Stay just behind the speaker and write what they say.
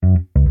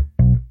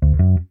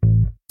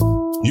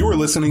You are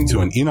listening to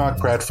an Enoch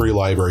Pratt Free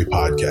Library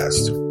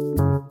podcast.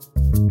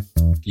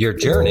 Your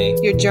journey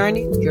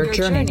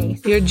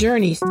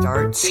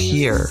starts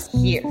here.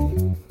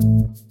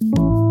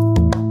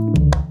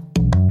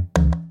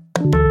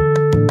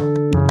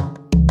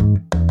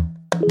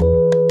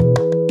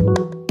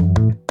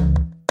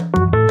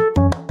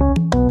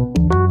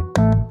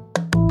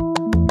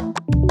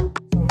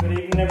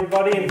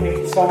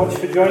 So much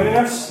for joining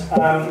us.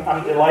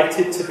 I'm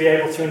delighted to be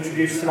able to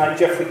introduce tonight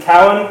Geoffrey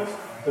Cowan,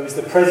 who is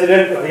the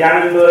president of the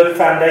Annenberg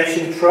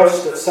Foundation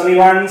Trust at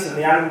Sunnylands and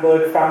the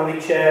Annenberg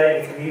Family Chair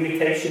in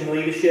Communication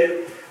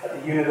Leadership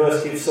at the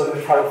University of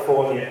Southern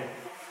California.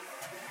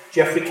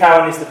 Geoffrey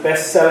Cowan is the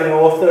best-selling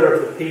author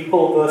of The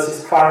People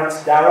versus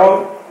Clarence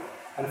Darrow,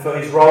 and for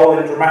his role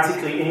in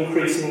dramatically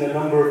increasing the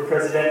number of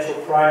presidential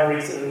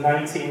primaries in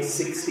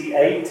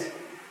 1968,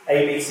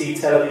 ABC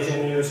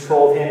Television News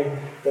called him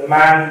the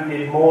man who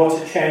did more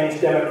to change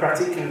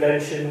Democratic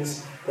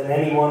conventions than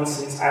anyone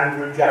since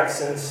Andrew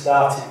Jackson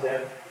started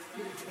them.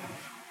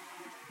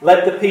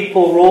 Let the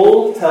People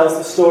Rule tells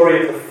the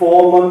story of the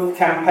 4-month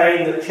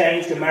campaign that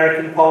changed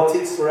American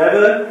politics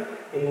forever.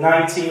 In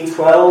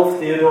 1912,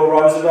 Theodore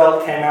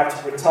Roosevelt came out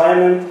of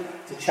retirement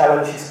to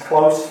challenge his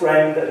close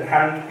friend and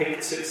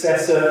hand-picked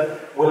successor,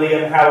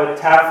 William Howard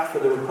Taft, for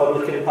the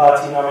Republican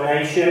Party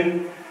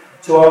nomination.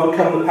 To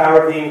overcome the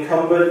power of the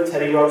incumbent,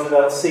 Teddy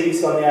Roosevelt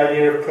seized on the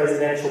idea of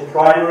presidential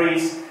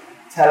primaries,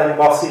 telling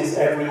bosses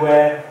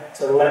everywhere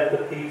to let the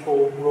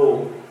people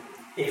rule.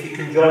 If you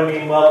can join me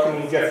in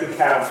welcoming Geoffrey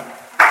Cowan.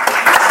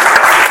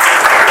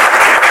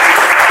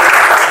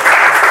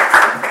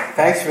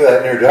 Thanks for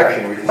that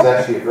introduction, which is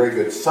actually a very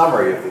good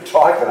summary of the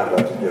talk that I'm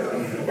about to do.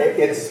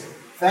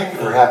 Thank you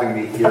for having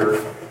me here,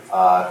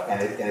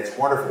 and it's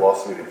wonderful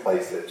also in a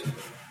place that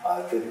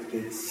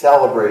it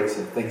celebrates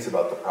and thinks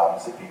about the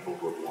problems that people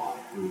would want.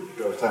 I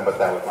was talking about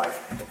that with my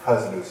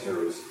cousin who's here,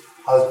 whose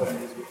husband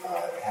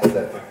has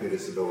that particular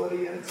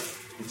disability, and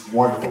it's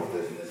wonderful that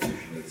there's an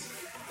institution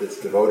that's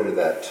devoted to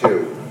that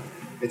too.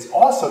 It's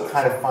also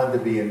kind of fun to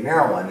be in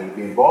Maryland and to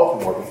be in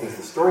Baltimore, because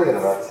the story that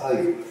I'm about to tell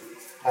you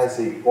has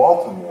a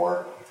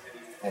Baltimore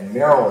and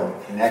Maryland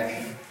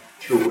connection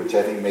to it, which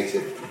I think makes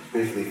it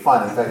particularly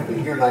fun. In fact, the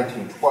year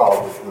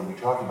 1912, which we'll be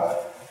talking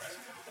about,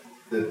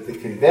 the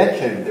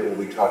convention that we'll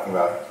be talking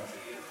about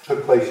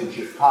took place in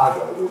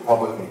Chicago, the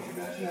Republican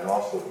convention, and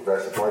also the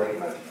Progressive Party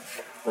convention.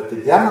 But the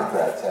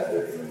Democrats had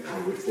their convention,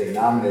 in which they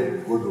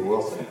nominated Woodrow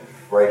Wilson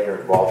right here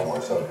in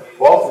Baltimore. So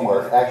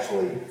Baltimore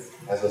actually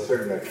has a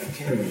certain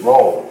continuing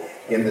role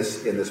in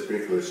this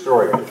particular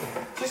story.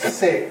 Just to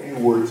say a few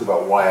words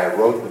about why I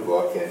wrote the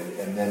book,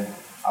 and then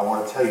I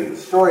want to tell you the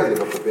story of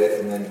the book a bit,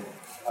 and then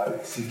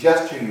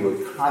suggest to you a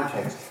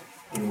context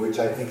in which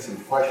I think some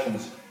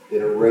questions that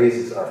it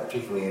raises are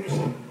particularly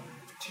interesting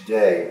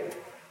today.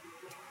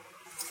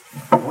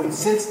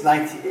 Since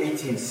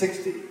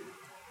 1860,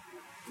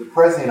 the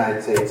President of the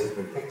United States has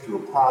been picked through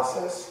a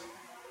process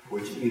in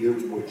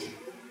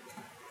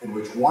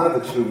which one of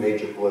the two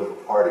major political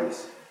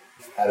parties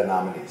had a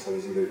nominee. So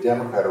he's either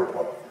Democrat or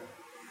Republican.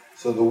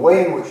 So the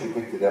way in which you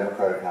pick the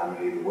Democratic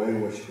nominee, the way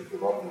in which you pick the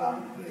Republican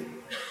nominee,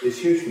 is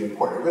hugely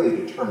important. It really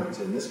determines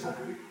in this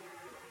country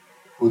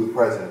who the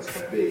president's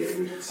going to be. And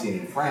we've seen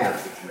in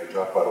France, which we may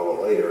talk about a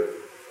little later,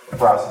 a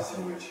process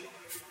in which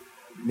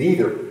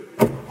neither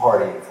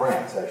party in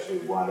France actually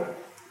wound up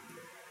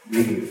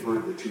meeting for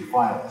the two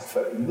finalists.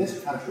 But in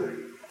this country,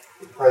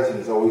 the president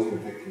has always been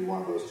picked through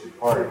one of those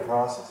two-party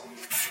processes.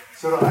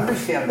 So to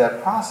understand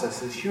that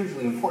process is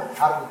hugely important.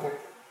 How do we pick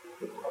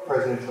a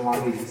presidential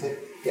nominee?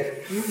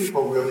 Yet few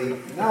people really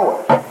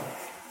know it.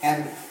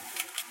 And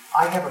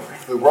I have a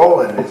particular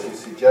role in it, as you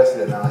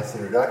suggested in a nice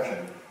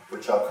introduction,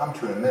 which I'll come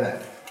to in a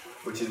minute,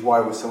 which is why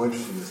I was so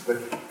interested in this.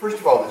 But first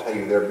of all, to tell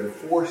you, there have been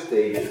 4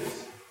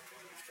 stages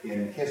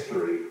in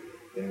history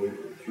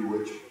through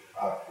which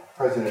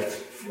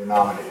presidents were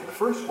nominated. The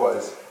first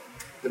was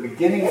the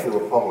beginning of the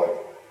Republic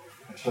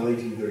until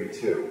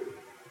 1832.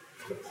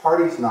 The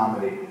parties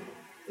nominated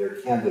their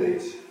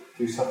candidates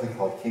through something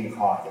called King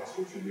Caucus,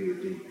 which would be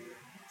the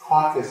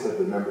caucus of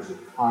the members of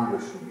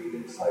Congress who meet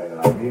and decide the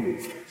nominee.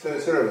 So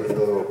it's sort of the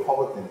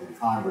Republicans in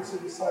Congress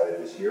have decided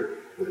this year,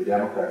 or the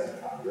Democrats in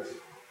Congress,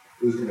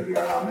 who's going to be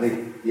our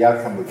nominee. The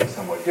outcome would be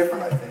somewhat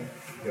different, I think,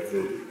 if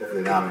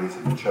the nominees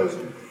had been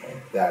chosen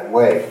that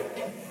way.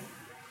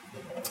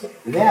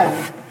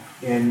 Then,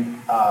 in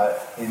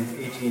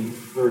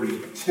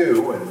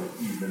 1832, and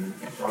you've been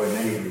probably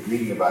many of you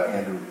reading about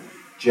Andrew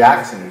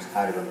Jackson, who's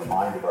kind of in the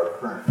mind of our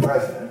current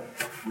president,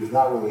 was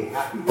not really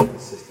happy with the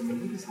system,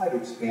 and he decided to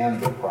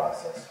expand the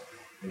process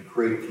and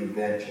create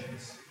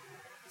conventions.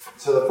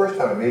 So the first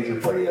time a major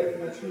party had a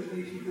convention was in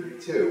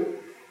 1832,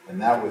 and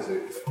that was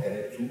and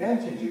at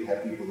conventions you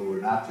had people who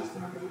were not just the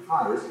members of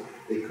Congress;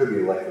 they could be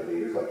elected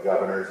leaders like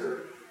governors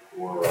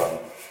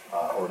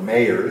or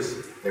mayors.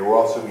 They were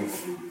also people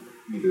who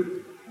either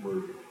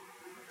were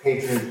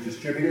patronage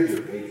distributors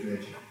or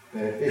patronage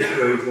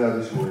beneficiaries, and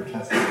others who were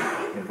intensely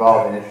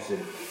involved and interested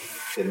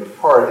in the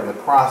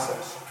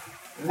process.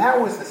 And that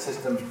was the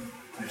system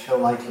until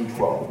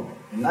 1912.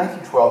 In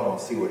 1912, and we'll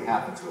see what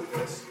happens with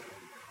this,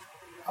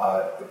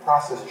 the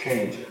process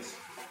changes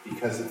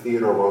because of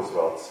Theodore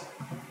Roosevelt's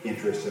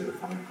interest in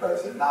becoming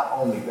president. Not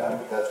only that,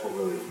 but that's what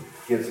really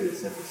gives it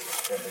its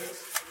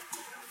impetus.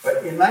 But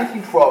in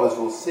 1912, as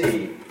we'll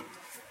see,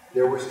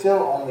 there were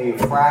still only a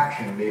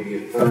fraction, maybe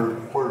a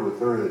quarter to a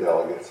third of the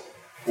delegates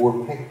who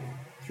were picked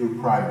through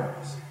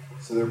primaries.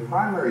 So there were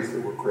primaries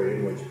that were created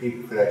in which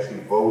people could actually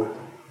vote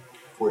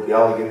for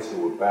delegates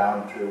who were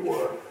bound to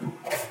or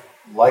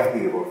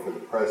likely to vote for the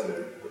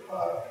president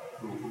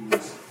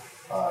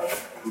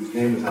whose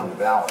name was on the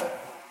ballot.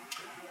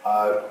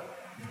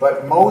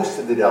 But most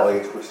of the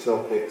delegates were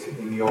still picked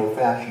in the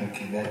old-fashioned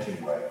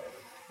convention way.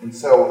 And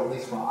so, at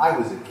least when I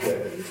was a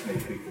kid, and this may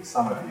speak to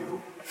some of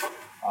you,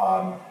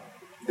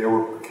 there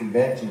were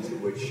conventions at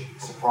which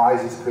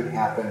surprises could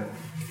happen.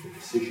 The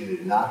decision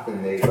had not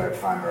been made by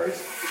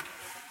primaries.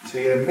 So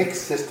you had a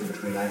mixed system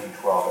between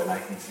 1912 and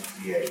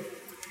 1968.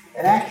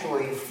 And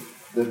actually,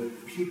 the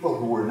people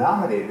who were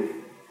nominated,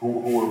 who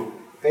were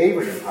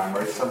favored in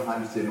primaries,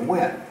 sometimes didn't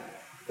win.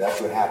 That's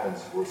what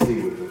happens, we'll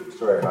see with the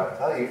story I'm about to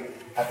tell you,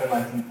 happened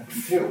in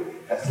 1952.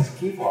 Estes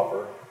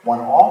Kefauver won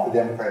all the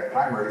Democratic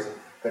primaries,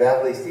 but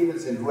Adlai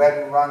Stevenson, who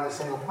hadn't run a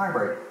single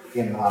primary,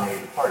 became the nominee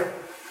of the party.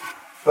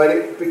 But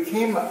it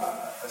became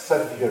a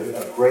subject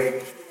of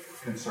great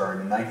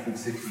concern in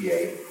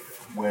 1968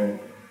 when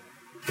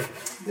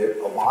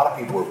a lot of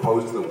people were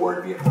opposed to the war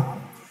in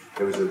Vietnam.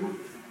 There was a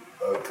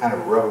kind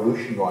of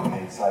revolution going on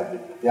inside the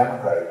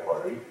Democratic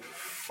Party.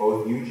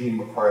 Both Eugene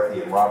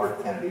McCarthy and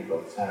Robert Kennedy,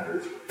 both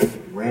senators,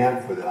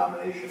 ran for the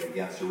nomination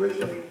against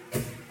originally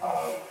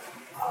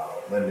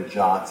Lyndon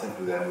Johnson,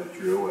 who then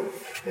withdrew, and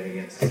then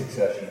against the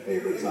succession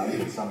favorites,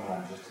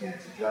 sometimes just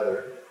against each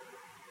other.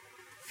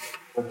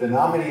 But the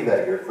nominee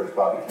that year, of course,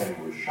 Bobby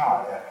Kennedy was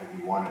shot after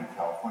he won in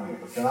California,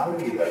 but the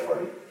nominee of that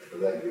party for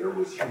that year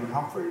was Hubert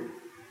Humphrey,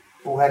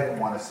 who hadn't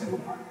won a single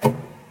primary.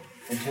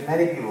 And to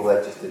many people,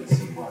 that just didn't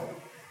seem right.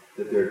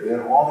 That there had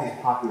been all these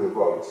popular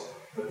votes,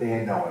 but they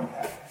had no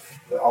impact.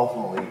 That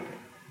ultimately,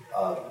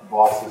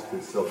 bosses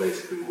could still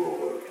basically rule,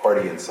 or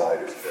party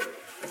insiders could.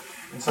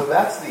 And so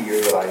that's the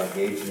year that I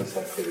engaged in this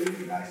activity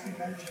you nicely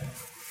mentioned,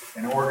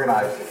 and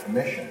organized a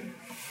commission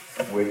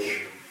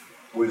which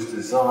was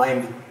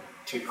designed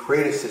to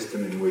create a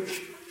system in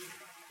which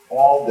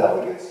all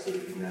delegates to the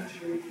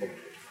convention would be picked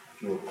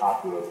through a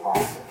popular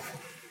process.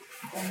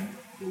 And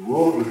the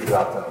rule that was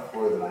adopted on the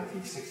floor of the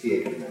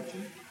 1968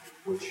 convention,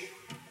 which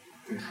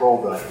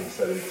controlled the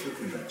 1972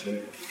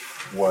 convention,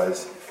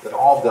 was that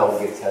all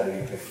delegates had to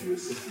be picked through a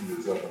system that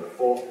was open to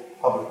full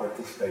public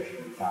participation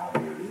in the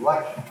calendar year of the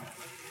election.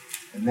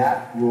 And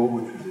that rule,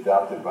 which was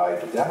adopted by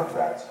the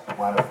Democrats,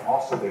 wound up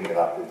also being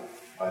adopted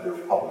by the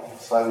Republicans.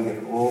 Slightly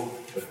different rule,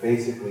 but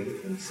basically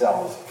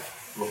themselves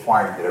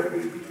requiring that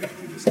everybody be picked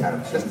through this kind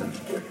of system.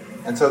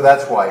 And so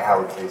that's why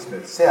Howard K.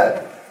 Smith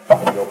said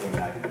on the opening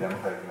night of the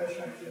Democratic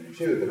Convention in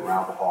 1972 that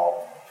around the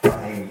hall are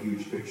hanging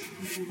huge pictures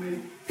of people who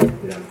made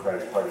the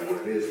Democratic Party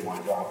what it is.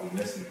 One probably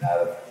missing that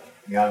of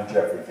young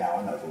Geoffrey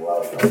Cowan, that was a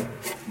while ago,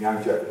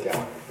 young Geoffrey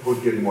Cowan,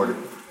 who did more to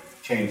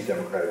change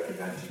Democratic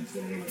conventions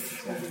than even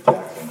Andrew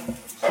Jackson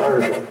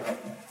started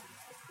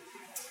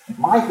with.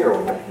 My hero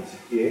in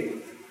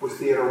 1968 was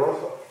Theodore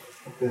Roosevelt,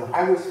 because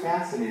I was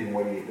fascinated in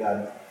what he had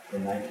done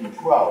in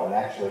 1912, and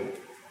actually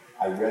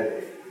I read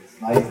it.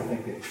 It's nice to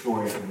think that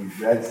historians can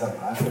be read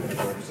sometimes, but in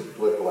terms of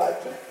political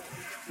action.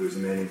 There was a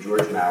man named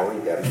George Maury,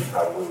 you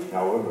probably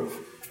know him, a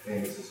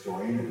famous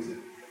historian who was at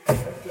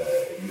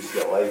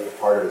UCLA for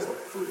part of his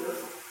career.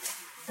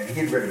 And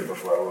he had written a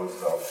book about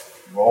Roosevelt's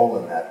role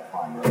in that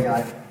primary, and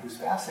I was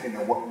fascinated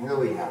in what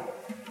really happened.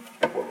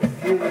 What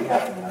really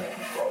happened in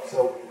 1912.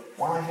 So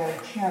when I had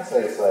a chance,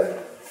 I decided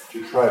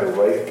to try to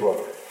write a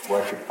book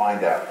where I could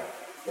find out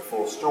the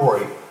full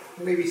story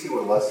and maybe see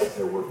what lessons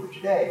there were for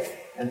today.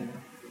 And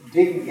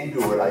digging into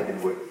it, I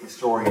did what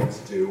historians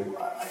do.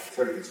 I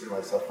sort of consider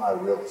myself not a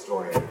real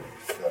historian.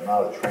 I'm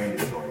not a trained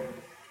historian.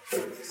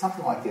 But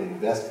something like an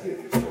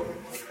investigative historian.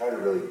 I try to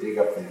really dig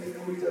up things that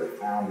nobody's ever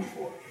found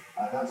before.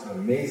 I found some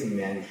amazing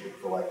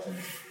manuscript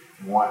collections.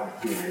 One or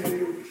two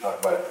later we could talk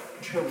about it.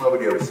 Material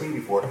nobody ever seen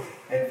before,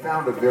 and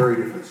found a very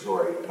different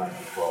story of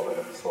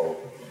 1912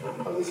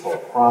 and of this whole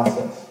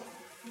process.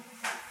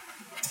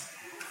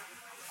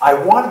 I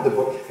wanted the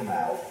book to come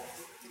out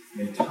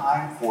in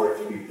time for it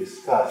to be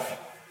discussed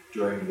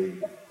during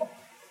the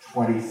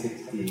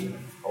 2016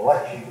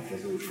 election,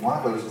 because it was one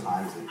of those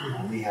times that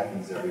only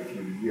happens every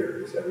few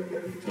years, every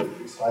 2 or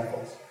 3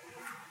 cycles,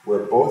 where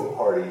both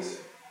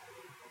parties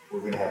were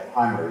going to have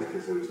primaries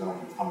because there was no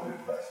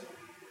incumbent president.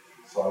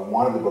 So I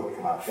wanted the book to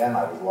come out then.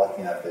 I was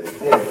lucky enough that it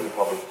did. It was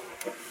published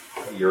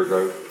a year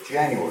ago,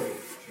 January.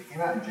 So it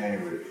came out in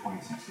January of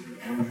 2016.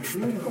 And it was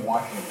reviewed in the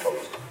Washington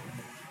Post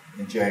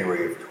in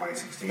January of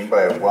 2016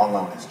 by a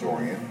well-known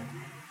historian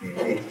named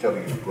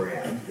H.W.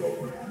 Brands, Bill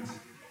Brands.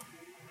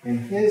 And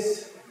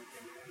his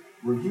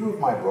review of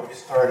my book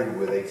started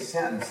with a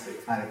sentence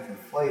that kind of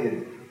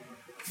conflated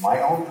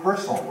my own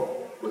personal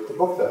role with the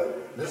book that I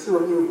wrote. This is a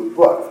review of the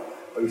book,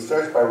 but he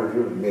starts by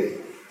reviewing me.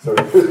 So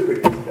here's what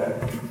he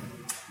said.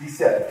 He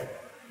said,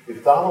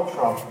 if Donald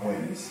Trump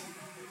wins,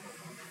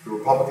 the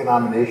Republican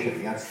nomination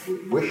against the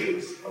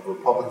wishes of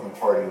Republican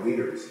Party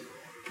leaders,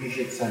 he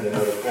should send a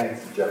note of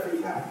thanks to Geoffrey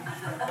Cowan.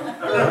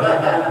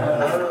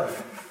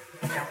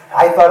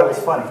 I thought it was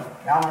funny.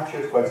 Now I'm not sure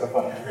it's quite so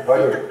funny.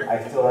 But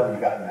I still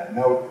haven't gotten that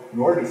note,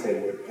 nor did he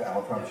say what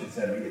Donald Trump should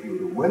send me if he were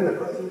to win the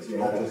presidency,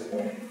 not just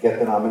get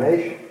the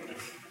nomination.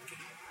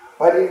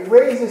 But it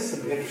raises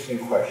some interesting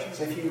questions.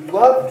 If you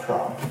love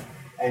Trump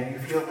and you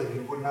feel that he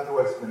wouldn't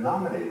otherwise have been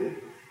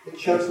nominated, it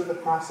shows that the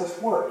process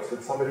works,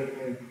 that somebody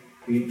can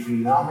be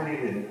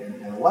nominated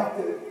and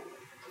elected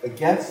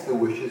against the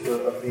wishes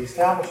of the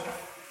establishment.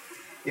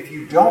 If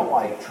you don't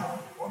like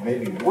Trump, or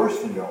maybe worse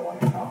than don't like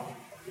Trump,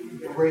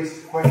 it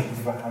raises questions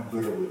about how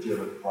good a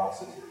legitimate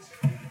process is.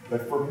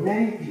 But for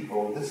many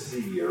people, this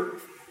is a year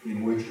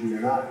in which we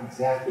are not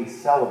exactly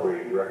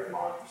celebrating direct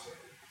democracy.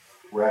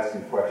 We're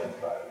asking questions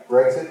about it.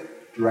 Brexit,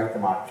 direct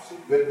democracy.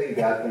 Good thing,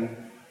 bad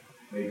thing,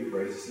 maybe it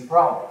raises some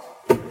problems.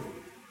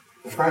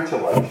 The French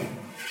election,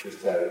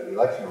 just had the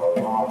election of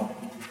Obama,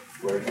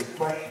 raises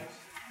questions.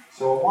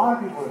 So a lot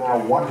of people are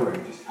now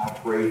wondering just how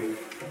great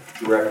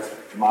direct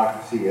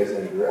democracy is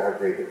and how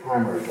great the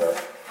primaries are.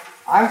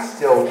 I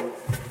still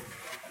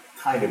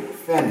kind of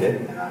defend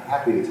it, and I'm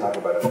happy to talk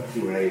about it in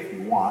Q&A if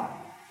you want.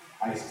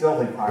 I still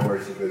think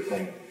primaries are a good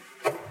thing,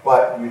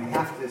 but you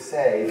have to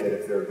say that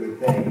if they're a good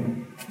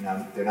thing,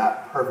 they're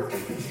not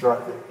perfectly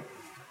constructed.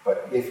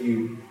 But if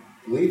you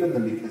believe in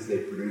them because they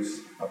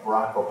produce a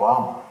Barack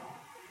Obama,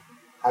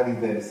 how do you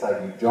then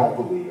decide you don't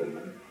believe in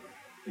them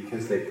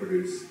because they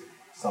produce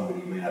somebody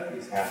you may not be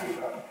as happy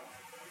about?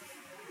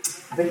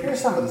 But here's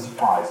some of the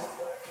surprises.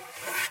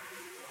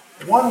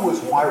 One was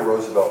why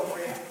Roosevelt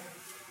ran.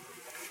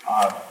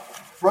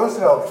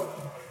 Roosevelt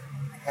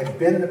had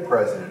been the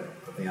president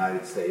of the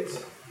United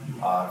States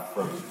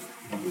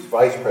he was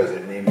vice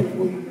president, named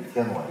William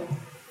McKinley.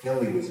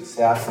 McKinley was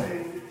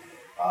assassinated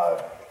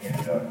in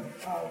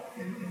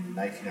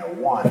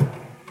 1901,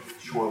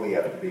 shortly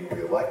after being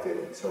reelected,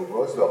 and so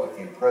Roosevelt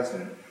became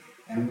president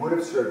and would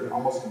have served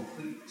almost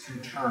complete 2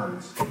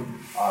 terms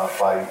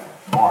by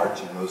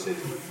March. In those days,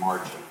 it was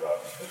March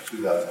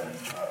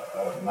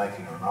of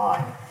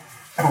 1909,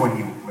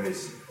 when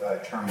his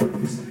term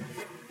his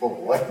full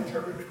elected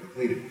term had been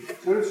completed. So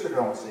it would have served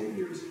almost 8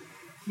 years.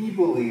 He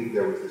believed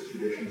there was this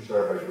tradition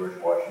started by George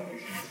Washington, you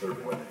should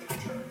serve more than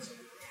 2 terms.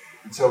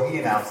 And so he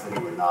announced that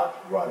he would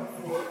not run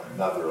for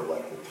another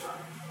elected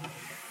term.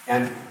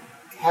 And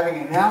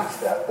having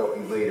announced that, though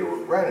he later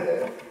regretted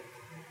it,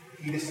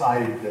 he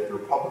decided that the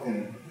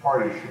Republican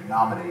Party should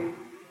nominate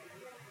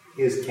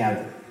his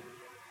candidate.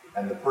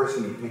 And the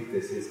person he picked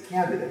as his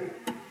candidate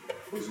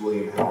was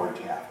William Howard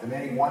Taft, the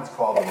man he once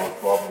called the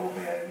most lovable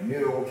man he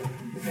knew,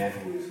 the man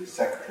who was the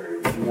Secretary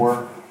of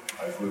War,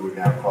 as we would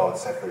now call it,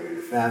 Secretary of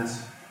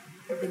Defense,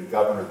 had been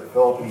governor of the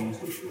Philippines,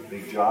 which was a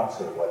big job,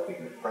 sort of like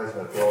being the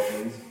president of the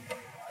Philippines,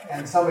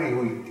 and somebody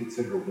who he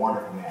considered a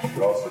wonderful man.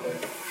 He also been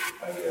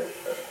a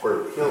Court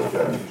of Appeals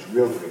judge, whose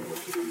real dream was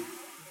to be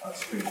a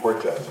Supreme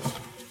Court justice.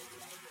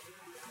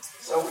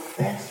 So,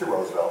 thanks to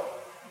Roosevelt,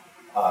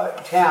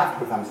 Taft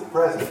becomes the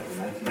president in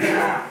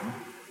 1909,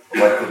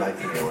 elected in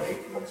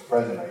 1908, becomes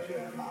president in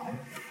 1909,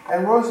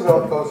 and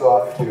Roosevelt goes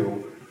off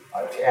to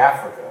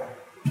Africa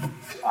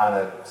on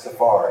a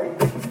safari,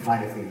 the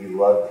kind of thing he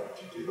loved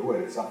to do,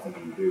 and it's something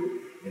he would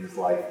do in his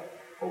life.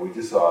 Well, we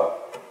just saw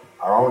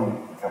our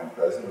own become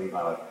president, leave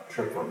on a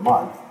trip for a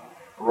month.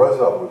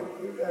 Roosevelt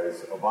would, that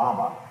is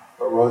Obama,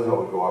 but Roosevelt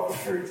would go off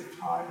for periods of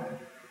time and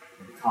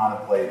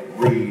contemplate,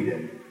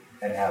 read,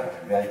 and have an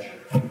adventure.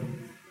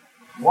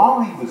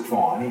 While he was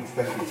gone, he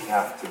expected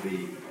Taft to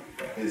be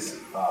to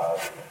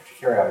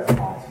carry out his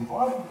policies. A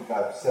lot of people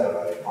got upset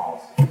about his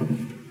policies,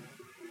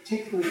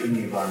 particularly in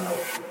the environmental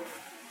field.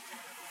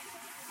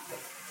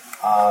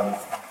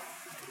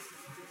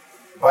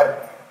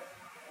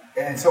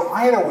 And so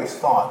I had always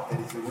thought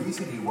that the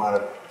reason he wound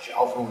up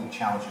ultimately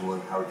challenging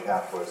William Howard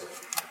Taft was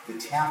that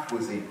Taft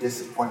was a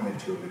disappointment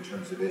to him in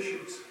terms of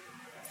issues.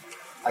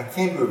 I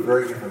came to a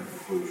very different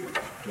conclusion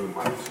doing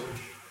my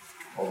research.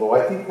 Although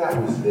I think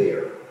that was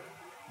there,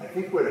 I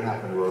think what had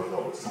happened to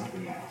Roosevelt was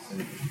something else.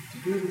 And to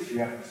do this, you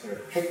have to sort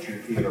of picture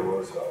Theodore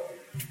Roosevelt.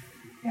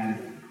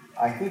 And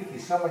I think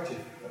he's so much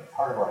a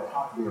part of our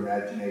popular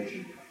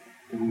imagination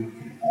that we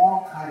can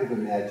all kind of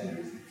imagine him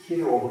as the kid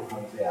who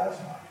overcomes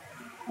asthma,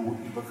 who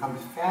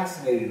becomes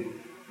fascinated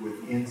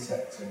with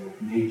insects and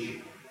with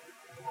nature,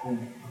 who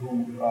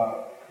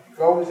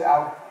goes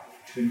out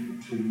to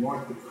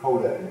North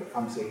Dakota and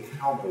becomes a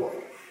cowboy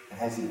and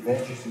has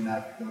adventures in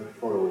North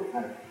Dakota where he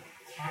kind of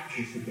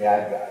captures the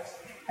bad guys.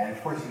 And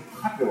of course, he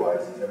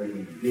popularizes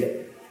everything he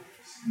did,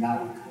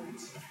 not with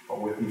tweets,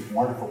 but with these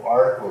wonderful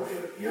articles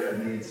that appear,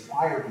 and they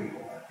inspire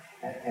people.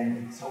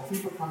 And so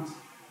he becomes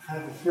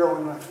kind of a hero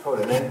in North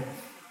Dakota. And then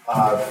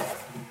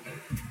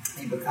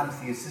he becomes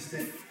the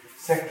assistant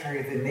secretary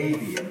of the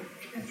Navy and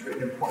has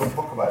written an important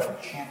book about it, and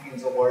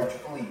champions a large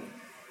fleet.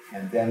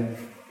 And then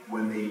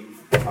when the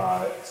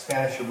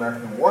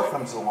Spanish-American War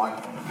comes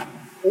along,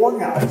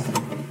 organized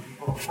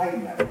people to fight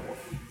in that war.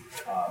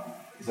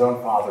 His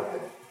own father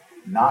had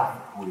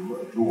not, who he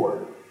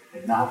adored,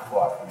 had not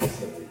fought in the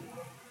Civil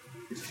War.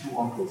 His two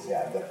uncles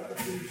had, that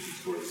becomes an interesting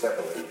story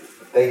separately,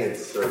 but they had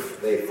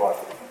fought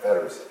for the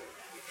Confederacy.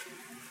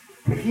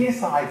 But he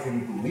decides that he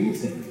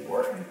believes in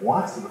war and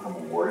wants to become a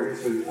warrior,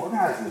 so he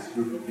organizes this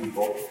group of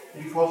people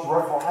that he calls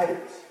Rough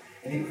Riders.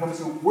 And he becomes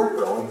a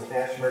worker in the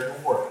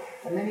Spanish-American War.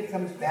 And then he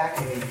comes back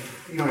and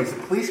he's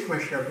the police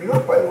commissioner of New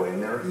York, by the way,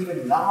 and there are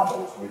even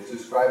novels which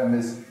describe him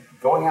as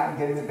going out and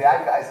getting the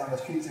bad guys on the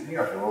streets of New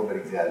York. They're a little bit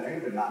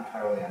exaggerated, but not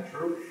entirely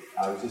untrue.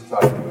 I was just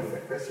talking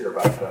with Chris here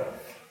about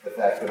the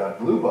fact that on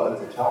Blue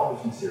Buds, a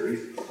television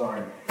series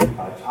starring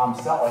Tom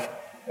Selleck,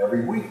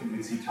 every week you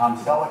can see Tom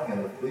Selleck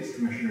in the police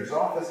commissioner's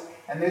office,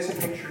 and there's a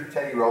picture of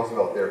Teddy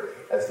Roosevelt there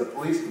as the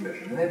police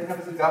commissioner. And then he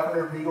becomes the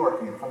governor of New York,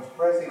 and he becomes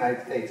president of the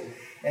United States.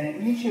 And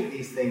in each of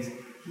these things,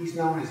 he's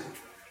known as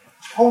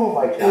total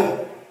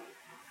vitality.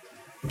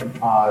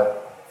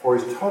 For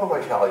his total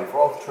vitality, for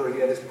all the trouble he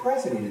had as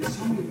president, he did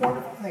so many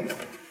wonderful things.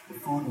 The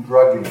Food and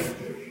Drug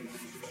Administration, he was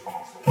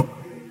responsible for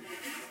creating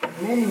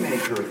many, many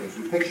terrific things.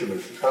 We picture him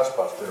as a trust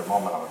buster in a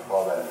moment. I'm going to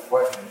call that into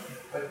question.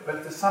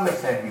 But to some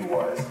extent he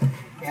was.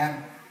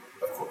 And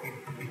of course,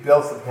 he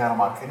builds the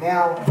Panama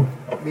Canal.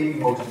 Maybe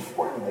most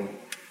importantly,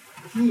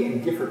 he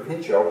and Geoffrey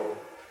Pinchot,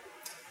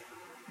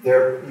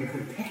 you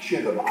can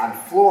picture them on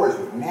floors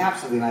with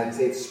maps of the United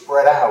States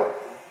spread out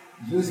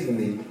using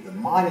the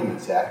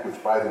Monuments Act,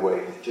 which, by the way,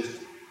 is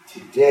just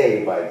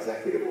today, by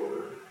executive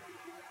order,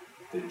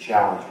 been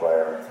challenged by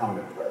our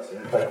incumbent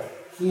president. But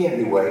he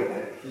and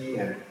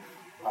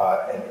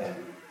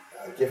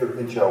Geoffrey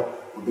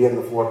Pinchot would be on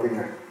the floor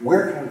figuring,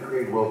 where can we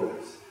create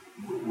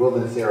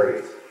wilderness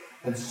areas?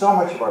 And so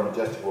much of our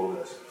majestic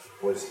wilderness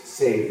was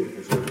saved and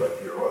preserved by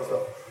Theodore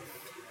Roosevelt.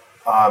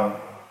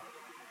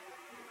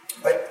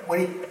 But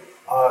when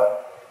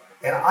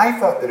and I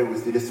thought that it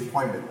was the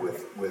disappointment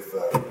with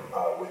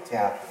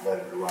Taft that led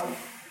him to run.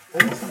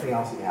 Then something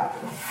else had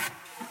happened.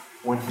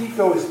 When he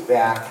goes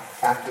back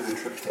after the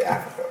trip to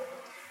Africa,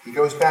 he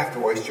goes back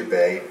to Oyster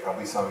Bay.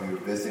 Probably some of you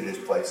have visited his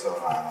place on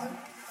an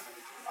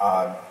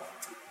island,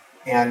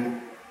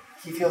 and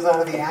he feels out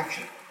of the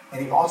action.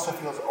 And he also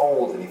feels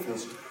old, and he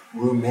feels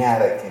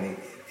rheumatic, and he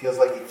feels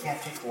like he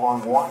can't take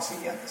long walks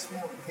again. This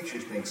man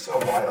pictures being so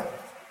vital.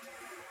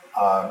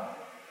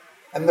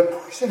 And the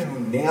person who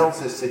nails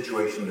this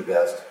situation the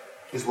best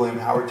is William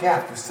Howard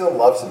Taft, who still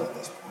loves him at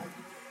this point.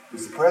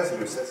 Who's the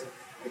president who says,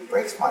 it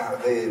breaks my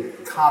heart. They had a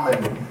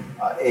common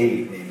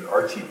aide named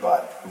Archie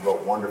Butt, who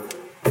wrote wonderful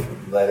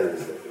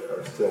letters that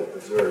are still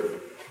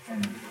preserved.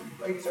 And he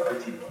writes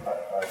Archie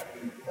Butt.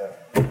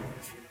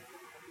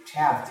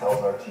 Taft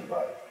tells Archie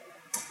Butt,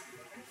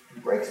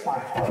 it breaks my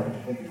heart to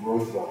think of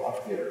Roosevelt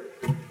up there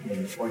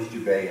in Oyster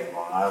Bay and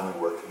Long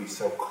Island, where it can be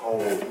so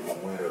cold in the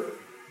winter,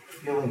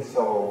 feeling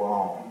so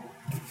alone,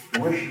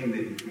 wishing that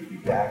he could be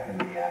back in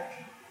the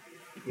action.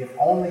 If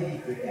only he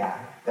could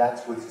act.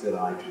 That's what's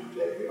denied to him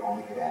today. If he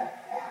only could act.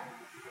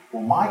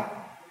 Well, my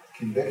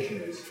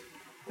conviction is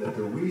that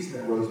the reason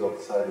that Roosevelt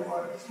decided to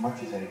run, as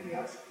much as anything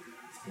else,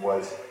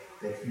 was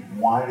that he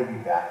wanted to be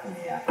back in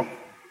the action.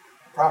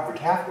 The problem for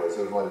Taft was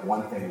there was only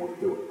one thing worth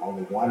doing,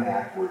 only one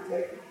act worth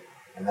taking,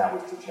 and that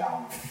was to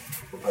challenge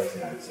the President of the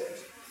United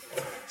States.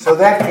 So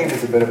that came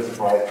as a bit of a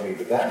surprise to me,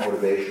 but that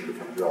motivation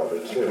becomes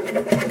relevant too.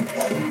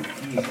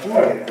 He's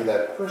doing it for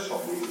that personal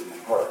reason in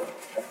part.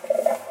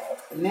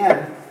 And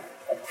then,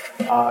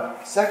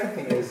 second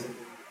thing is,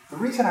 the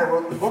reason I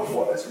wrote the book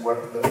was,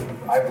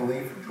 I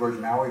believe from George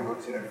Mallory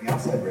books and everything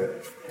else I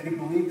read, that he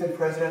believed in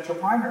presidential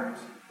primaries.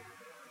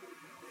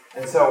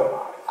 And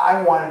so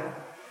I wanted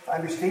to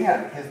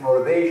understand his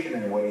motivation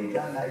and what he'd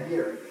done that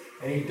year.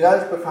 And he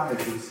does become,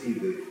 as you'll see,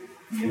 the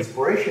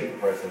inspiration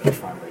for presidential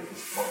primaries in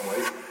some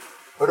ways.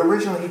 But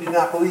originally he did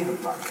not believe in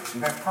primaries.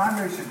 In fact,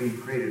 primaries are being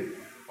created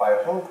by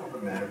a whole group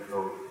of men who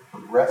are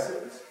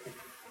progressives.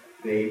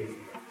 They,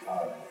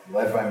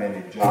 led by men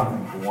named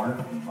Jonathan Bourne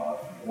from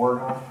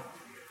Oregon.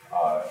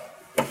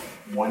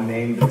 One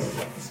name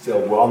that's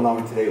still well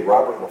known today,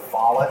 Robert La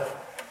Follette,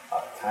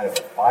 kind of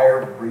a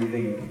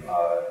fire-breathing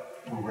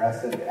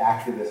progressive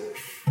activist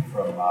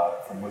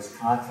from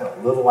Wisconsin,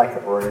 a little like a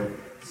Bernie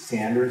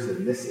Sanders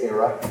in this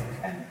era,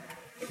 and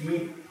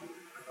he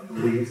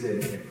believes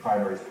in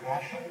primaries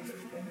passionately,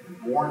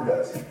 and Bourne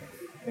does.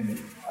 And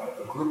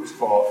a group is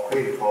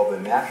created called the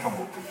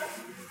National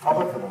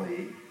Republican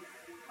League,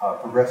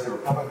 Progressive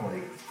Republican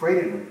League. It's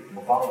created in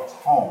La Follette's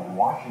home in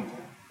Washington.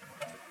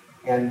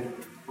 And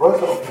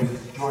Roosevelt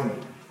refuses to join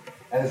them.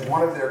 And as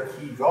one of their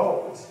key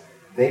goals,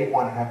 they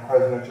want to have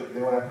presidential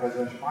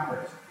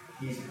primaries.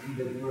 He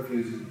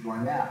refuses to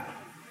join that.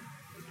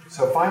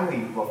 So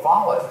finally, La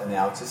Follette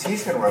announces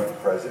he's going to run for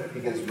president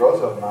because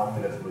Roosevelt not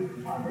only doesn't believe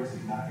in primaries,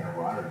 he's not going to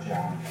run or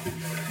challenge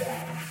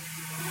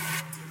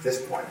at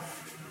this point.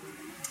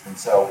 And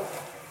so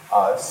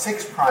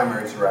 6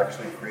 primaries are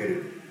actually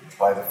created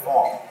by the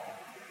fall.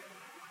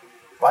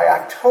 By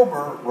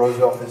October,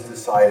 Roosevelt has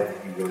decided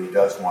that he really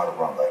does want to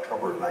run, by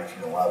October of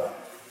 1911.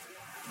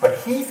 But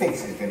he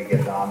thinks he's going to get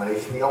the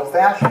nomination the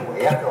old-fashioned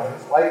way. After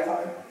his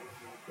lifetime,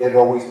 it had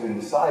always been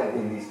decided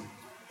in these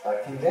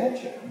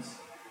conventions,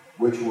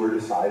 which were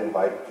decided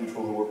by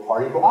people who were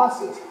party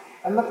bosses.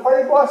 And the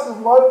party bosses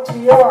loved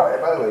TR.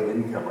 And by the way, they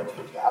didn't care much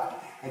for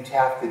Taft. And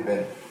Taft had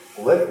been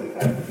politically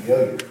kind of a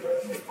failure as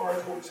president as far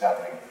as what was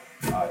happening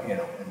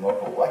in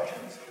local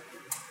elections.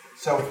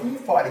 So he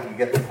thought he could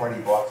get the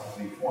party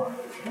bosses reformed.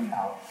 But it turned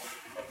out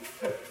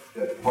that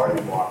the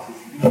party bosses,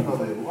 even though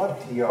they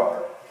loved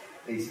TR,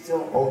 they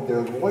still owed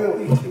their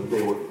loyalty to,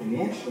 they were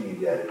financially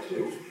indebted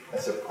to.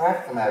 As a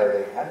practical matter,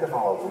 they had to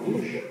follow the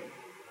leadership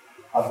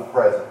of the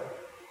president.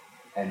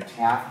 And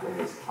Taft and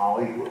his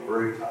colleagues were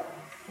very tough.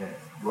 And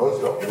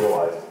Roosevelt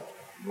realized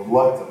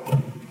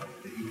reluctantly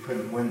that he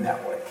couldn't win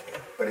that way.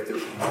 But at the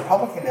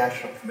Republican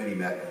National Committee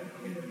met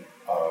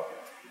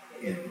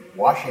in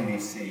Washington,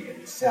 D.C. in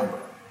December,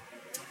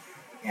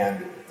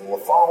 and La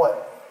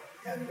Follette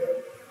and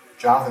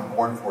Jonathan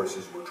Bourne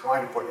forces were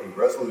trying to put a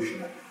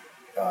resolution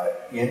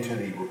into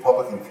the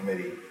Republican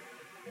Committee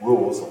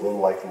rules, a little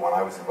like the one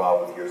I was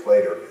involved with years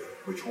later,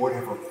 which would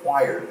have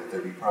required that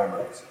there be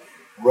primaries.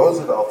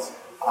 Roosevelt's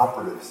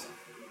operatives,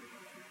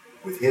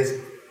 with his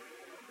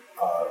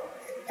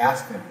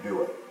asking him to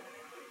do it,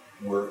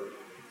 were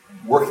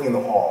working in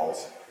the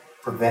halls,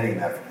 preventing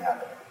that from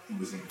happening. He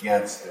was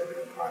against there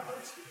being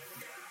primaries.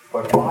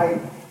 But by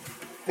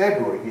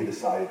February, he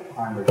decided the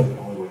primaries was the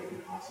only way he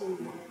could possibly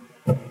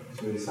win.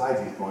 So he decides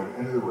he's going to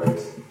enter the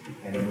race,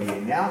 and when he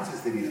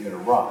announces that he's going to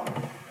run,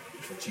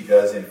 which he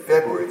does in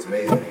February, it's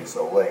amazing he's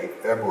so late,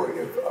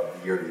 February of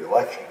the year of the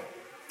election,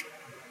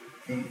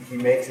 he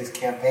makes his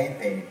campaign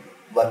theme,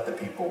 "Let the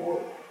people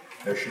rule."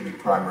 There should be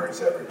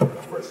primaries everywhere.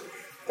 Of course,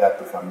 that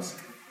becomes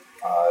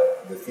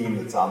the theme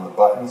that's on the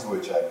buttons,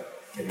 which I'm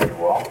giving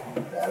you all,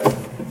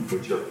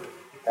 which are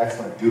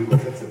excellent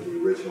duplicates of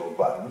the original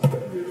buttons,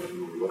 but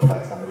you look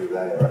like somebody of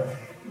that era,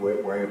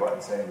 wearing a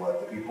button saying, "Let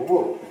the people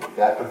rule."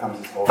 That becomes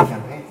his whole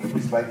campaign theme,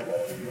 despite the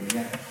fact that he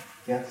was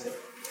against it.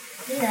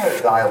 He had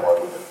a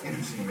dialogue with an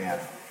interesting man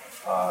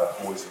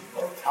who was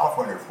a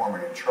California reformer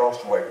named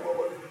Charles Dwight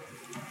Willard.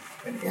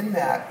 And in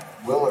that,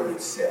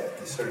 Willard said,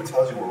 this sort of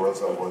tells you where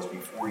Roosevelt was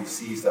before he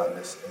seized on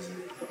this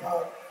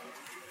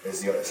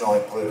as his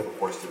only political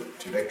course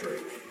to victory.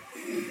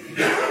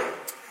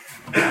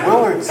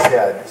 Willard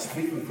said,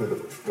 speaking for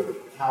the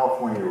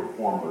California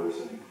reformers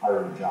and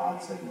Hiram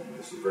Johnson, and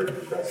this was a very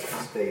progressive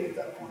state at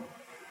that point,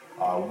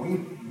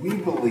 we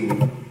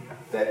believe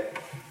that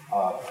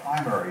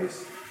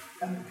primaries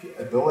and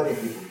the ability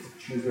of people to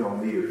choose their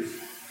own leaders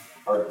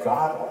are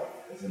godlike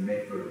as a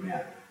maker of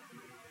men.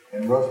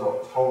 And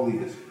Roosevelt totally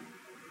disagreed.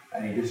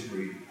 And he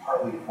disagreed,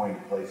 partly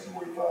pointing to places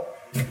where he thought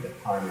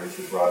that primaries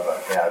had brought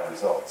about bad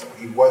results. So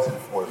he wasn't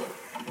for them.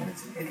 And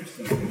it's an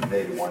interesting thing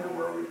today to wonder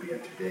where we'd be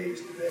in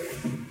today's debate.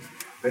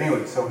 But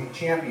anyway, so he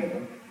championed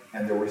them,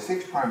 and there were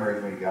 6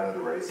 primaries when he got into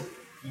the race.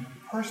 He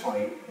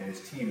personally and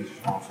his team is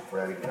responsible for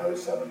adding another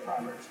 7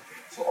 primaries.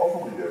 So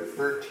ultimately there are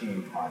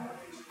 13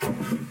 primaries.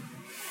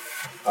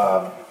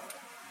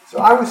 So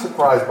I was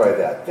surprised by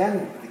that.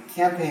 Then the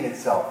campaign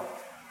itself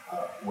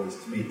was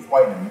to me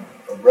quite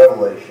a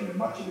revelation, and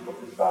much of the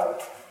book is about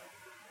it.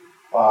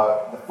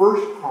 The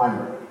first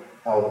primary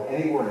held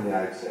anywhere in the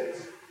United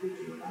States, which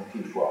was in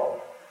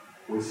 1912,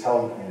 was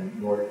held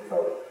in North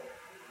Dakota.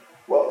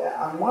 Well,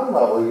 on one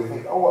level, you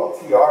think, oh, well,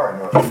 TR in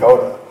North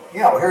Dakota.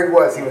 You know, here he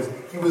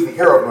was the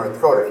hero of North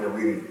Dakota, if you're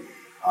reading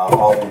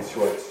all these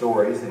short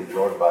stories that he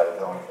wrote about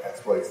his own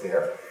exploits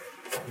there.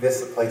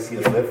 This is a place he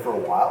had lived for a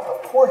while.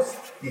 Of course,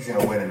 he's going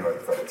to win in North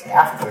Dakota.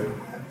 Taft couldn't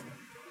win.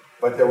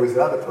 But there was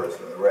another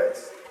person in the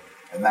race,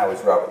 and that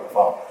was Robert La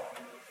Follette.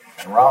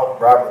 And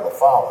Robert La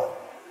Follette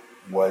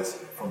was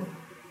from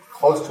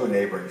close to a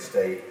neighboring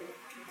state,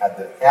 had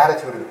the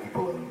attitude of the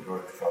people in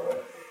North Dakota,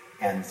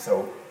 and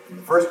so in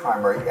the first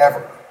primary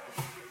ever,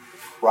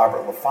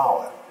 Robert La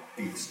Follette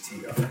beats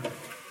TR.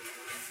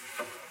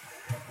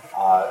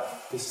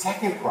 The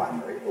second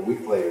primary, a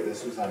week later,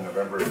 this was on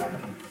November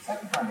 19th, the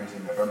second primary is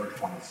on November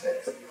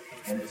 26th,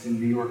 and it's in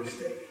New York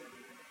State.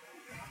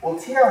 Well,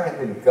 TR had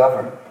been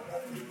governor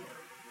of New York,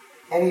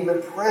 and he'd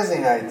been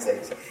president of the United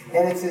States,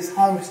 and it's his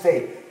home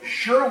state.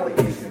 Surely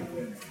he's going to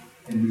win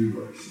in New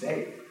York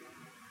State.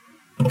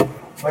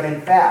 But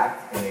in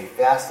fact, in a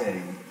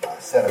fascinating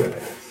set of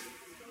events,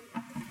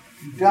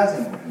 he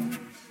doesn't win in New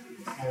York State.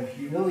 He's kind of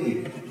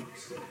humiliated in New York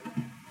State.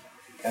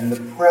 And the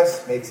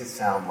press makes it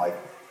sound like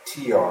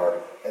TR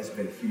has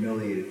been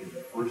humiliated in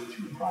the first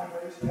 2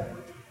 primaries ever,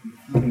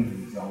 including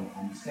in his own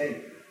home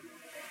state.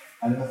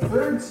 And the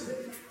third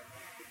state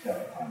to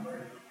have a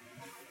primary,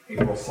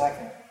 April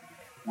 2nd,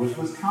 was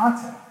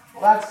Wisconsin.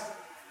 Well, that's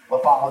La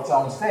Follette's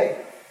own state.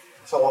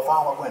 So La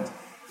Follette wins.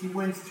 He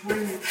wins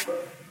 3.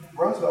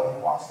 Roosevelt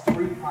had lost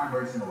 3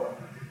 primaries in a row.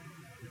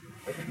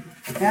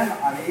 Then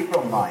on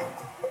April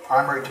 9th, a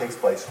primary takes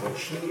place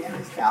which he and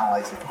his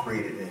allies have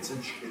created. It's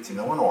in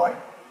Illinois.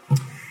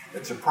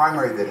 It's a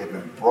primary that had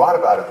been brought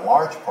about in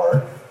large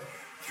part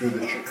through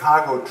the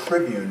Chicago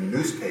Tribune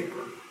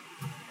newspaper,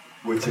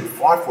 which had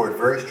fought for it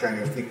very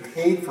strenuously,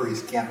 paid for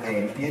his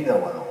campaign in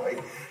Illinois,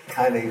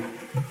 kind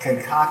of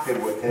concocted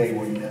what today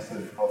wouldn't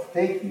necessarily be called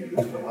fake news,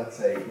 but let's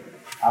say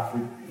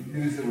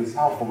news that was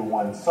helpful to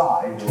one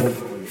side,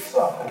 deliberately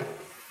so.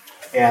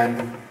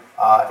 And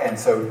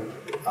so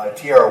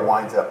TR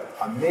winds up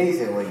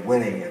amazingly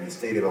winning in the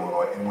state of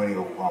Illinois and winning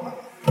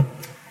overwhelmingly.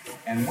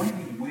 And when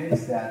he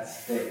wins that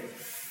state,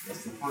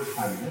 it's the first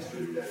time in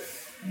history that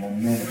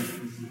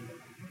momentum is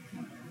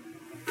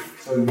there.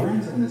 So he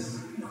wins in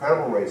this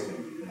incredible race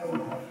in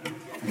Illinois.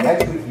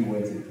 Next week he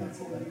wins in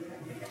Pennsylvania.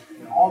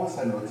 And all of a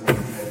sudden it looks like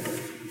he's headed.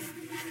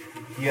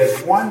 He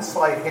has one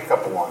slight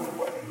hiccup along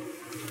the way,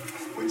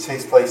 which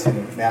takes place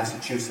in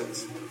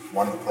Massachusetts,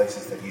 one of the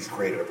places that he's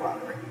created a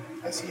primary,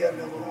 as he had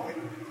in Illinois.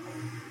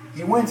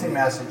 He wins in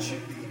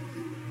Massachusetts.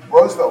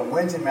 Roosevelt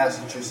wins in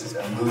Massachusetts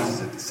and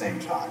loses at the same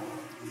time.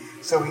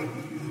 So he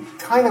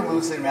kind of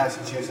loses in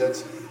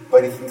Massachusetts,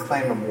 but he can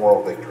claim a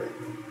moral victory.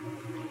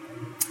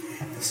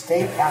 The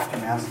state after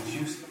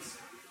Massachusetts,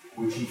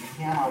 which he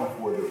cannot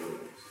afford to lose,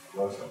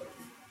 Roosevelt,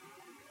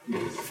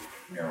 is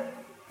Maryland.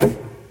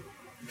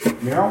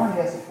 Maryland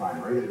has a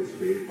primary that was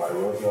created by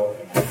Roosevelt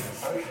and the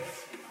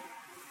Socialists.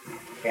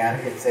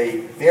 And it's a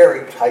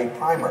very tight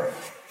primary.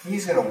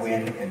 He's going to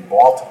win in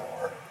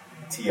Baltimore,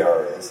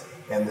 TR is,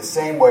 in the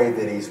same way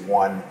that he's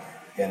won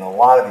in a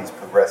lot of these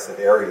progressive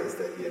areas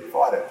that he had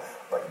fought in.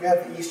 But you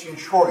have the Eastern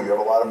Shore, you have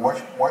a lot of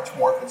much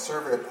more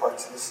conservative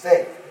parts of the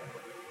state.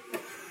 The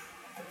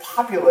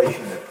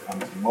population that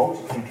becomes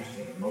most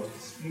interesting and most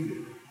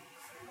disputed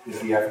is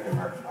the African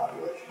American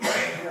population in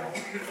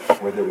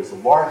Maryland, where there was a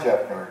large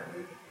African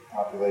American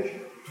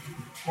population.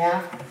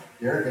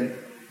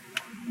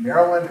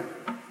 Maryland,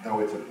 though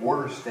it's a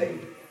border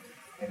state,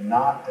 had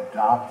not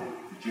adopted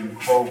the Jim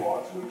Crow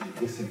laws, which had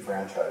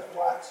disenfranchised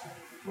blacks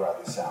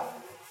throughout the South.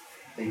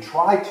 They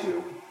tried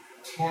to.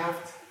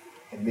 Taft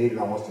had made it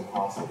almost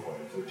impossible for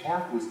them. So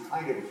Taft was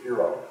kind of a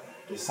hero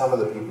to some of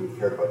the people who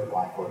cared about the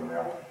black vote in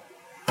Maryland.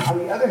 On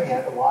the other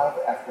hand, a lot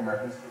of African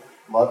Americans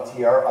loved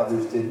TR,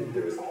 others didn't.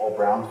 There was the whole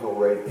Brownsville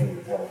raid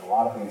thing. There was a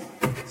lot of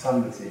things.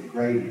 Some that seemed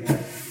great. You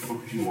had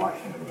Booker T.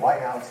 Washington in the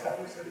White House. That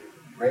was a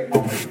great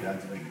moment. You've done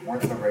something that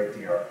weren't so great,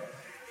 TR.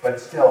 But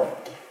still,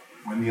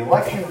 when the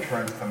election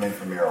returns come in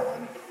from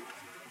Maryland,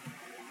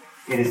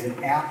 it is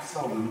an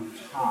absolute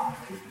tie.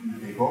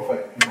 They vote by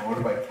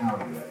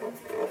county that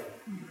year.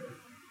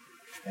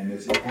 And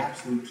there's an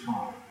absolute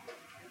tie.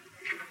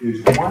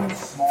 There's one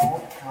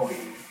small county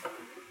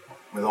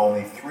with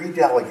only 3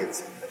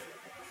 delegates in it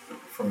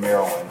from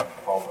Maryland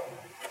called,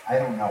 I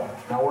don't know,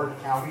 Howard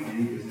County?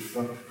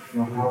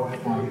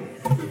 Howard County?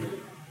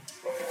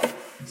 Okay.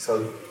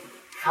 So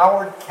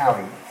Howard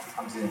County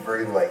comes in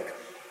very late.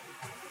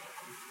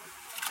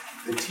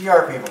 The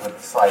TR people have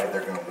decided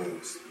they're going to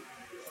lose.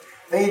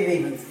 They didn't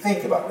even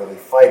think about really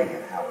fighting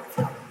in Howard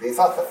County. They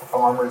thought the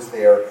farmers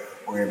there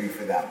were going to be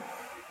for them.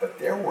 But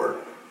there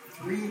were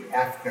 3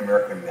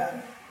 African-American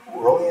men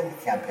who early in the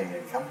campaign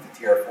had come to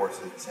the TR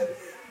forces and said,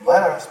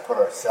 let us put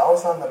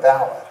ourselves on the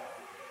ballot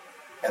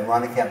and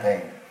run a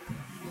campaign.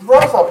 The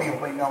Roosevelt people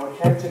paid no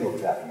attention to what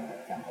was happening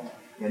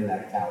in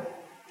that county.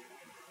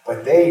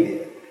 But they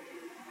did.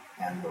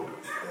 And the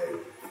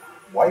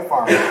white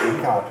farmers did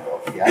come out to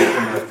vote. The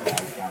African-American in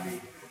Howard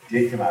County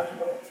did come out to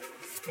vote.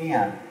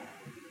 And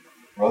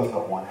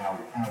Roosevelt won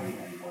Howard County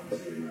and he won the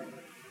state of Maryland.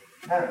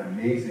 Kind of an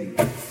amazing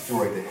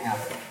story that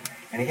happened.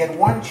 And he had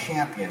one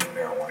champion in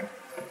Maryland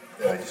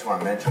that I just want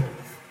to mention,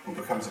 who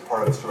becomes a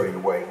part of the story in a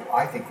way, who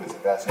I think was a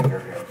fascinating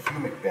character, Hugh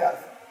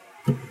Macbeth.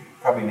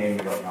 Probably name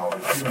you don't know,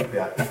 but Hugh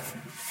Macbeth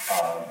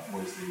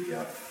was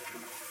the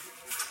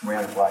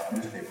ran a black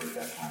newspaper at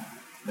that time.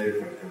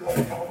 Later comes out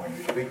of California.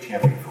 He was a big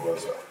champion for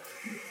Roosevelt.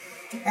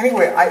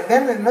 Anyway,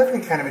 then another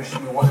thing kind of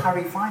interested me, well, how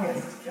did he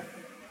finance this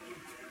campaign?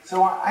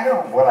 So I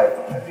don't know what I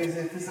thought. Is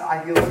this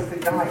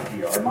idealistic guy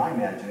here, in my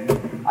imagining?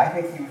 I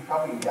think he was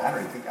probably,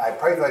 I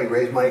probably thought he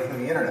raised money through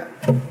the internet.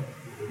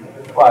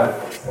 But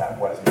of course that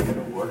wasn't going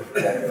to work.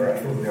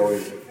 He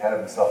always ahead of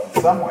himself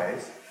in some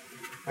ways.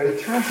 But it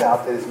turns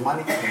out that his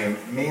money came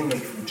mainly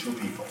from 2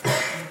 people.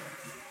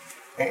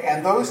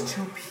 And those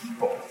 2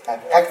 people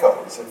have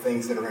echoes of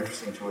things that are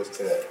interesting to us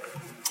today.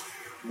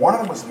 One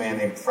of them was a man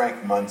named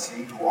Frank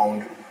Muncie, who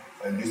owned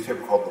a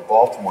newspaper called the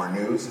Baltimore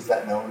News. Is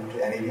that known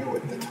to any of you?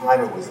 At the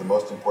time, it was the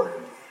most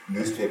important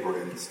newspaper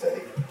in the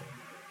state.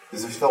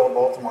 Is there still a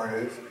Baltimore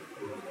News?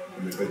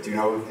 But do you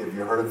know, have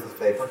you heard of this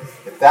paper?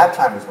 At that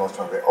time, it was most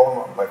important,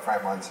 owned by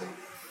Frank Muncie,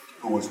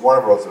 who was one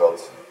of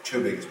Roosevelt's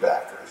 2 biggest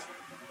backers.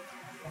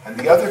 And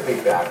the other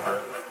big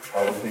backer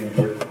was named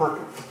George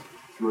Perkins.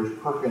 George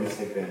Perkins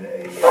had been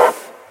a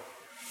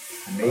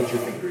major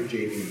figure at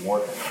J.P.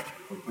 Morgan,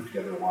 who put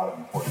together a lot of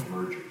important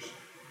mergers.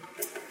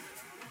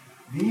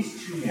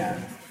 These 2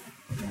 men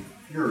were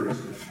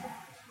furious with Taft.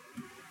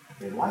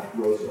 They liked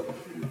Roosevelt,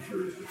 but they were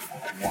furious with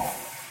Taft.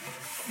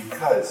 Why?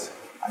 Because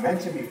I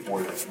mentioned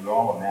before that we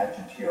all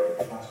imagined TR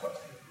as a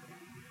trustbuster.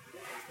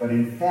 But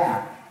in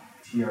fact,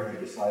 TR had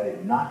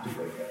decided not to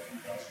break up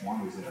the trust.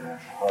 One was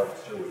International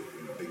Harvester, which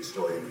was a big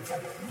story in the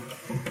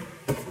campaign,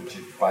 which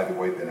had, by the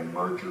way, been a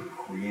merger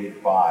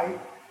created by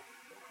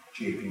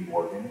J.P.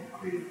 Morgan,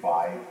 created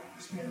by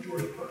this man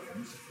George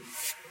Perkins.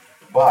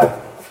 But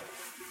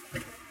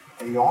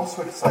he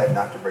also decided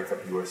not to break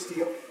up U.S.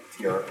 Steel.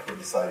 TR had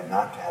decided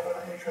not to have an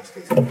antitrust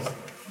case against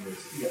U.S.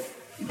 Steel.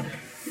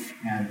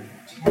 And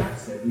Taft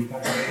said, we've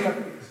got to make up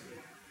these.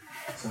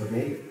 So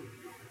they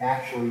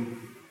actually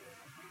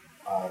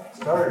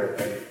started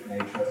an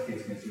antitrust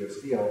case against U.S.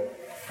 Steel,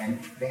 and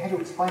they had to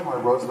explain why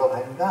Roosevelt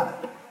hadn't done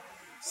it.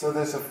 So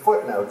there's a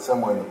footnote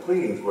somewhere in the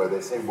pleadings where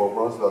they say, well,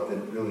 Roosevelt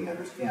didn't really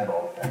understand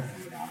all the facts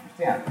he didn't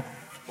understand.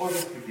 Well,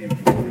 this became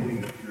completely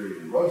inferior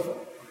to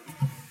Roosevelt.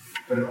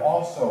 But it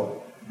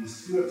also, the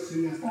suit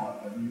against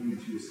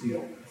U.S.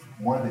 Steel,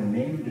 one of the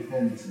named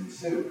defendants in the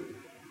suit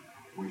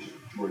was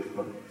George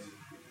Perkins.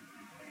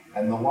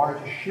 And the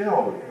largest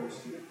shareholder of U.S.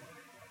 Steel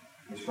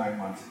was Frank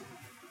Munson.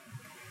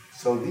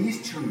 So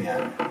these two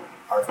men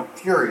are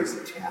furious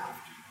at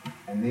Taft,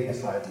 and they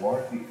decide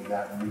largely for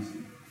that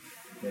reason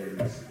that they're going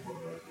to support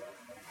Roosevelt.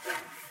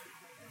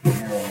 And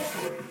their own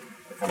story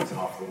becomes an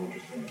awfully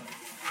interesting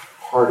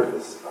part of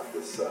this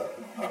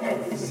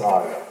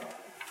saga.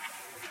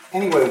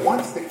 Anyway,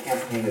 once the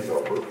campaign is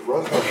over,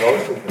 Roosevelt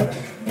goes to the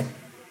conventions,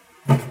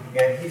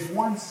 and he's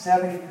won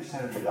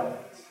 70% of the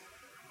delegates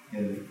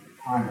in the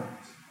primaries,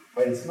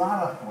 but it's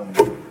not enough to win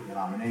the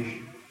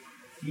nomination.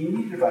 He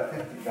needed about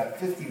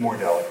 50 more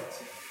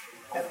delegates.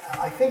 And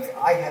I think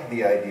I had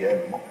the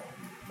idea, and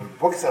the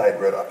books that I'd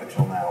read up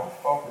until now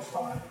focused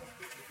on,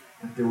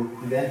 that there were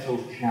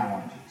credentials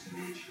challenges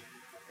in which,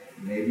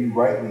 maybe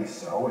rightly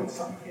so in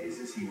some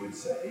cases, he would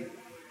say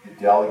the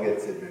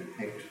delegates had been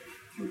picked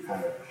through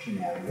kind of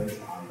shenanigans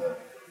on the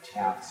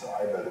Taft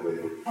side. By the way,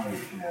 there were plenty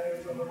of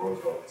shenanigans on the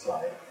Roosevelt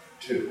side,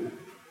 too.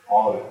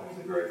 All of it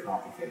was a very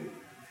complicated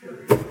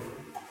period.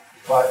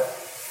 But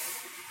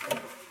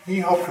he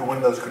hoped to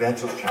win those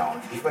credentials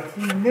challenges, but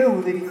he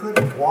knew that he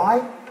couldn't.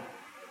 Why?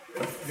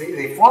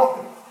 They fought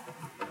them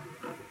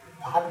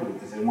popularly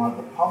because they wanted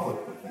the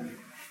public to think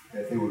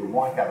that if they were to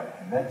walk out of the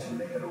convention,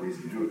 they had a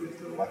reason to do it because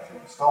the election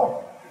was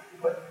stolen.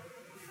 But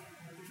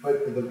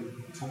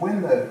to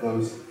win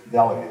those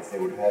delegates, they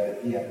would have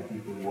had the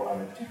people who were on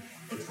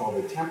what's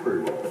called the temporary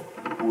roll,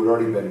 who had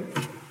already been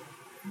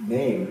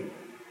named,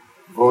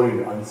 voting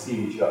to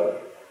unseat each other.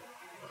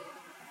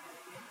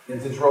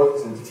 And since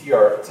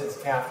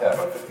Taft had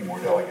about 50 more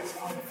delegates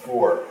on the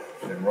floor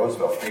than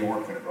Roosevelt, they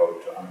weren't going to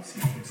vote to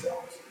unseat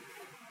themselves.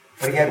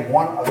 But he had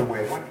one other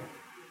way of winning.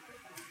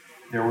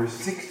 There were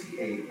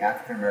 68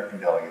 African-American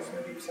delegates in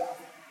the Deep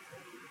South.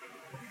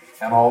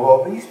 And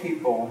although these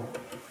people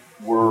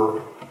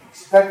were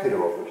expected to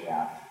vote for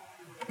Taft,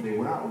 they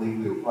were not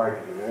legally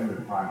required to vote in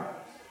the primaries.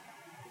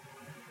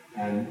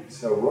 And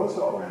so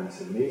Roosevelt ran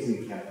this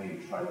amazing campaign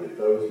to try to get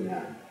those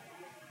men,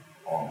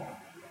 all men,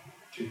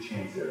 to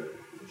change their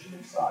position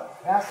inside.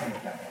 Passing the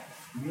campaign.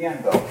 In the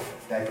end, though,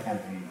 that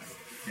campaign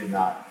did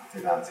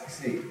not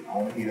succeed.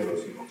 Only 8 of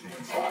those people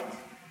changed sides.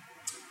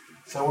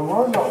 So when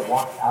Roosevelt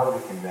walked out of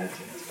the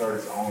convention and started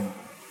his own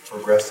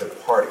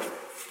progressive party,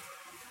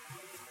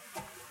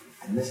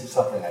 and this is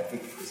something I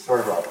think is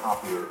sort of our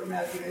popular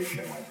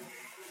imagination when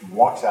he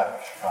walks out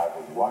of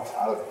Chicago, he walks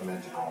out of the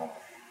convention hall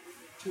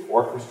to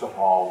Orchestra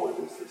Hall, where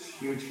there's this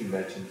huge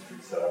convention that's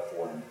been set up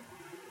for him,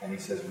 and he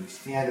says, we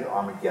stand at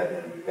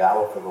Armageddon and we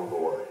battle for the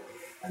Lord,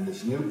 and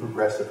this new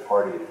progressive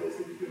party of his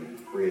that he's going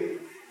to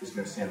create is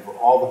going to stand for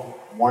all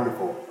the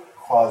wonderful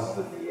causes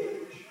of the age.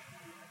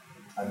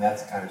 And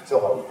that's kind of still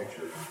how we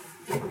picture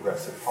the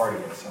progressive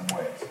party in some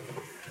ways.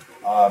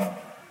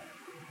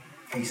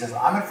 He says,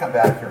 I'm going to come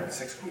back here in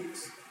 6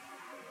 weeks.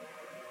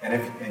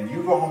 And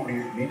you go home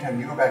meantime,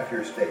 you go back to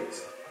your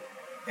states.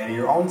 And in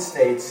your own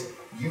states,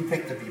 you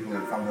pick the people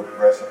who come to a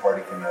progressive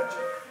party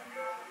convention.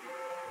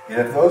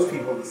 And if those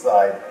people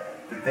decide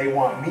that they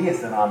want me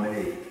as the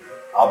nominee,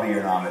 I'll be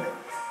your nominee.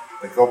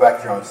 But go back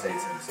to your own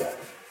states and decide.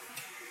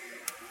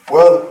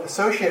 Well, the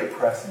Associated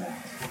Press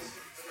announces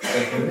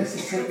that the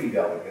Mississippi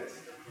delegates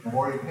have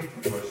already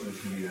picked the person who's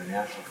going to be their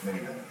national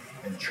committeeman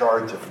in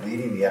charge of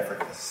leading the effort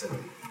in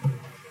Mississippi.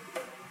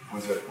 It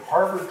was a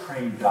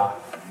Harvard-trained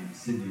doctor named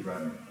Sidney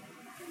Redmond.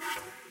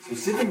 So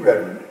Sidney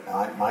Redmond,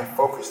 my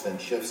focus then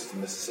shifts to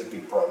Mississippi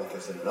partly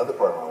because in another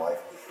part of my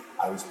life,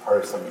 I was part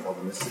of something called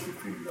the Mississippi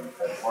Freedom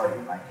Democratic Party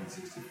in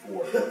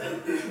 1964,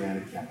 which ran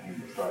a campaign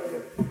to try to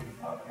get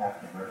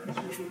African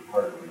Americans who were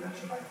part of the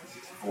convention in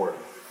 1964.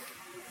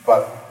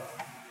 But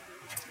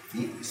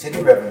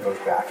Sidney Redmond goes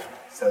back,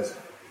 says,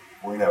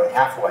 we're going to have a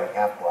half-white,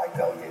 half-black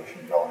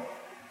delegation going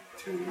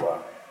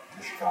to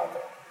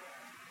Chicago.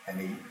 And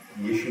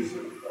he issues a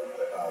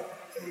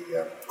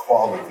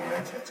call to the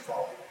convention, it's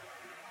called.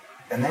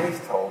 And then he's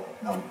told,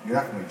 no, you're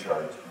not going to be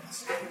charged in the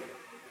state.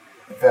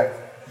 In fact,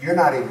 you're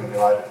not even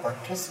allowed to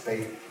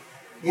participate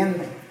in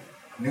the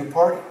new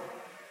party.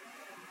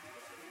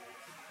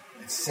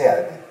 It's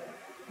said,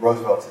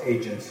 Roosevelt's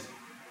agents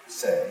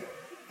say,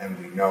 and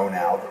we know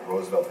now that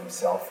Roosevelt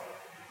himself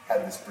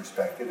had this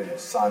perspective, and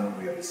his son,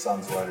 we have his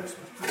son's letters,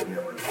 which we've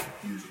never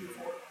used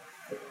before,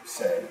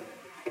 say,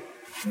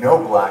 no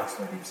blacks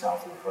in the Deep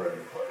South will be part of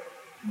your party.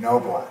 No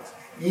blacks.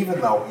 Even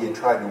though he had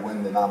tried to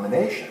win the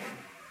nomination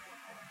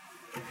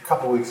a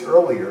couple weeks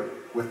earlier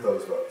with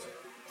those votes.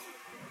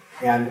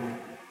 And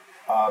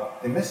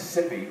in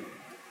Mississippi,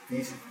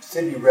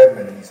 Sidney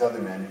Redmond and these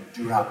other men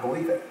do not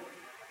believe it.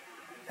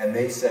 And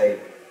they say,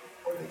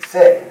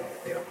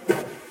 they don't believe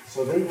it,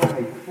 So they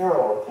run a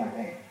parallel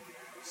campaign.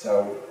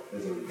 So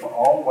there's an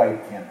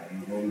all-white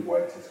campaign, really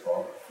white, it's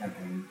called,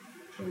 campaign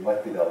to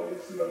elect the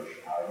delegates to go to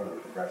Chicago, to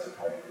the Progressive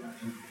Party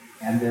Convention.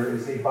 And there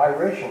is a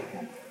biracial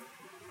campaign.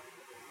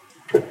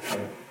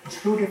 And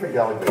two different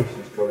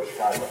delegations go to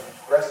Chicago, the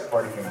Progressive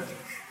Party Convention.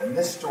 And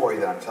this story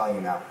that I'm telling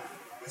you now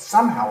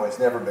somehow has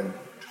never been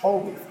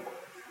told before,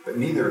 but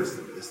neither is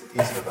the piece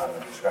of it I'm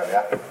going to describe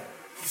after.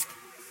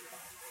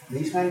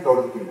 These men go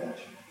to the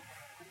convention,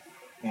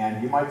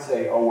 and you might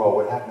say, oh, well,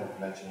 what happened at the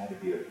convention had to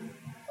be a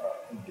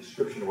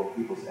description of what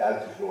people's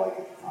attitudes were like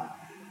at the time.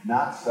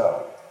 Not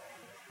so.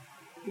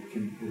 The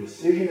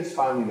decision is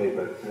finally made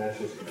by the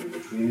Credentials Committee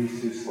between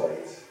these two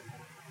slates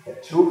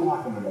at 2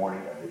 o'clock in the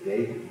morning of the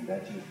day the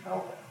convention is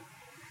open.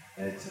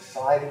 And it's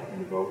decided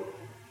in a vote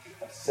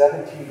of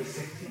 17 to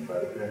 16 by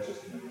the Credentials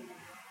Committee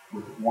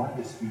with one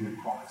disputed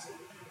proxy.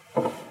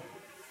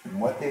 And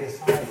what they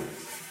decided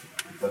is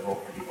the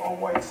vote for the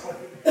all-white slate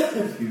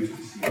refused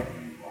to see any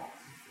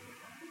blacks.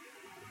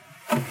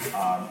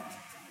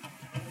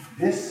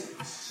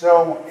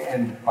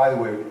 And by the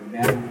way, a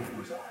man who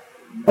was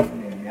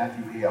named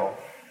Matthew Hale,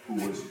 who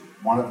was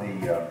one of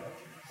the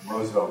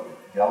Roosevelt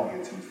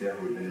delegates who was there,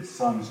 who had been his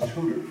son's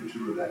tutor, the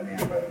tutor of that man,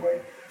 by the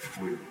way,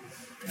 who had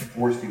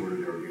enforced the order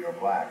there would be no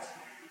blacks.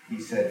 He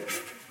said,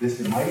 this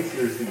is a mighty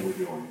serious thing we're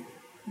doing.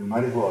 We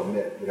might as well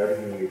admit that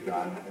everything we've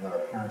done and that our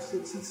parents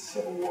did since the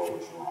Civil War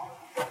was wrong.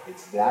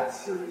 It's that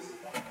serious a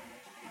thing.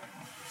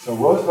 So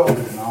Roosevelt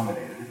is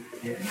nominated.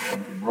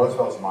 In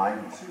Roosevelt's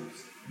mind, he sort of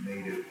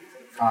made a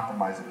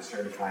compromise of a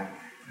certain kind,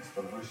 because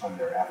for the first time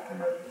there are African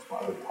Americans from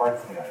other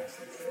parts of the United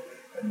States there,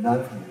 but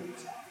none from the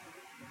South.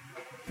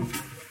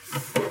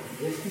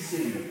 This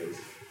decision of his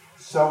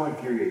so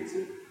infuriates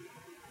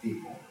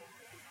people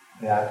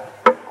that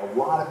a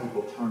lot of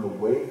people turned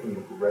away from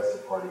the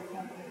Progressive Party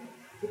campaign,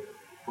 the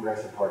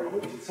Progressive Party,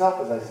 which itself,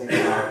 as I say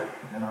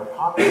in our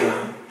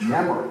popular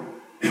memory,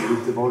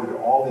 is devoted to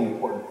all the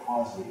important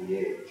causes of the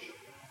age.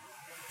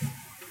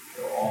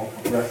 So all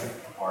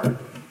Progressive Party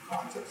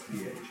concepts of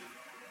the age.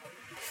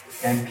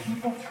 And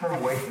people turn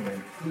away from it,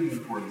 including,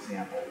 for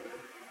example,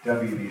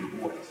 W.B. Du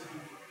Bois,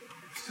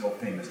 still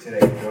famous today.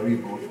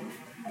 W.B.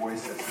 Du Bois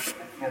says,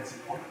 I can't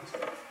support this.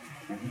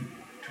 And he,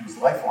 to his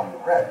lifelong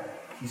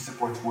regret, he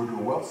supports Woodrow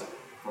Wilson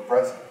for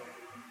president.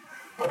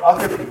 But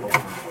other people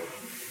turn away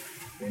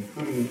from it,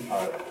 including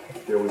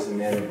there was a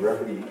man named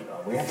Geoffrey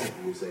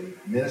who was a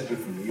minister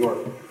from New York,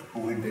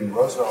 who had been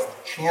Roosevelt's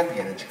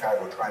champion in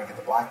Chicago, trying to get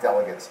the black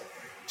delegates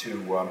to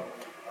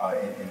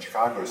in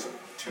Chicago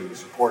to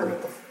support him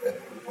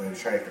when he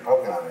was trying to get the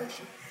Republican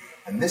nomination.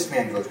 And this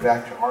man goes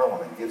back to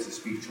Harlem and gives a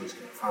speech to his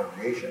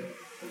congregation,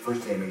 the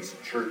First Day Mason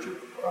Church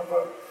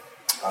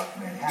of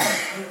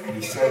Manhattan, and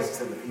he says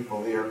to the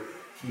people there,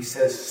 he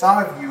says, some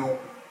of you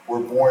were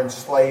born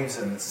slaves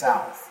in the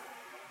South.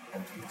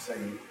 And people say,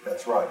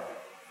 that's right.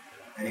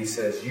 And he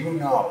says, you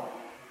know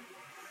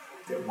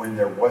that when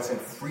there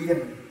wasn't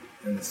freedom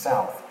in the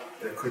South,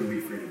 there couldn't be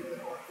freedom in the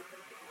North.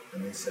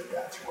 And they said,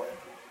 that's right.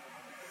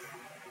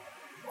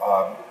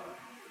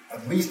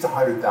 At least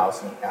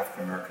 100,000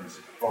 African Americans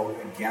vote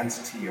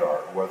against TR,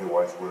 who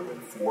otherwise would have been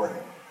for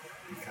him,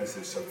 because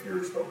they're so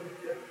furious about what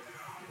he did.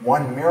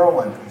 One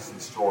Maryland piece of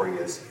the story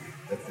is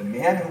that the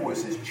man who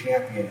was his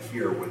champion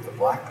here with the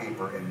black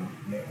paper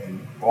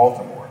in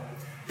Baltimore,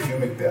 Hugh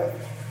Macbeth,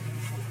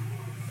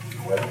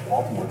 who had the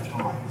Baltimore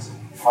Times,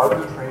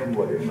 Harvard-trained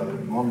lawyer, another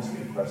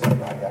enormously impressive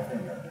guy, African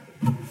American,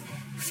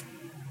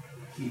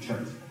 he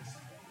turns against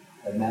him.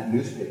 And that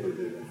newspaper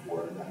did it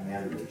before, and that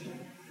man who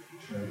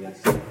turned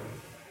against him.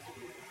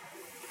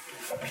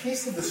 A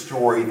piece of the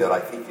story that I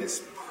think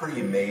is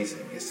pretty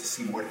amazing is to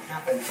see what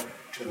happened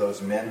to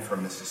those men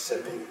from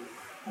Mississippi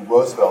who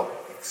Roosevelt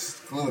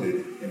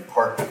excluded in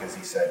part because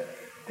he said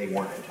they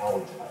weren't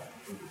intelligent enough.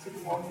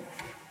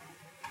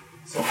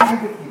 So I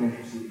became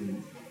interested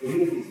in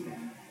 8 of these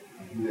men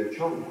and who their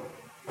children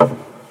were.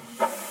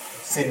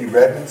 Sidney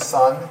Redmond's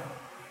son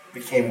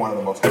became one of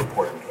the most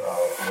important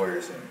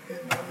lawyers in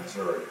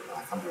Missouri.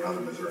 I'll come to another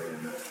Missouri in a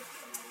minute.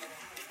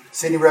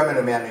 Sidney Redmond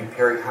and a man named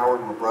Perry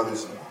Howard were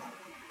brothers-in-law.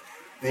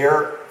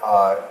 There,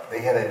 they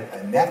had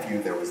a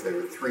nephew. There were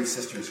 3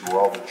 sisters who were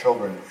all the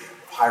children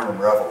of Hiram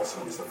Revels,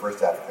 who was the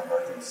first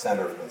African-American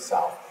senator from the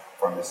South,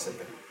 from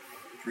Mississippi.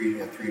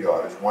 3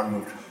 daughters. One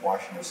moved to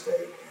Washington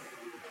State.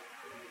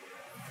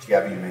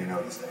 Gabby, you may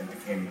know this name.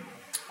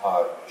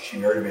 She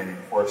married a man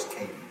named Horace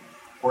Caton.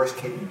 Horace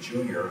Caton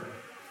Jr.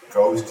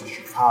 goes to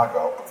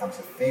Chicago, becomes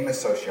a famous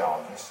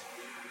sociologist,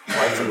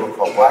 writes a book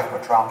called Black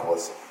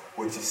Metropolis,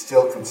 which is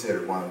still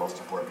considered one of the most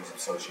important pieces of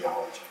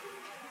sociology.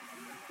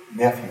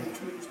 Nephew of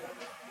 2 of these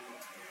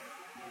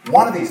men.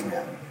 One of these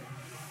men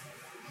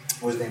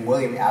was named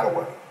William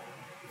Attaway.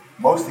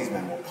 Most of these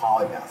men were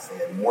polymaths. They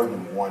had more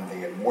than one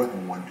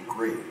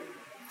degree.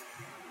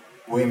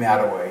 William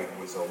Attaway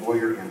was a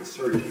lawyer and a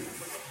surgeon.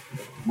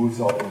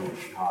 Moves ultimately to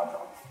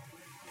Chicago.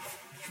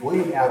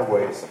 William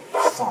Attaway's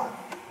son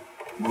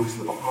moves to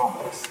the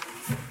Bahamas,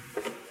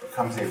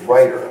 becomes a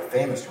writer, a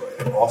famous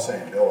writer, also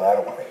named Bill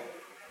Attaway.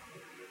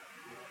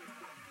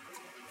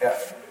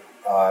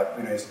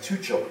 he has 2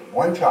 children.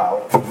 One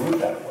child,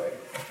 Ruth Hathaway,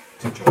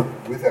 2 children.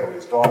 Ruth Hathaway,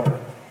 his daughter,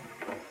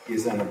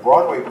 is in a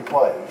Broadway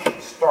play.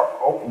 She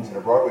opens in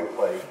a Broadway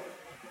play,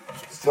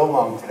 still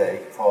known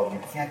today, called You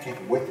Can't Take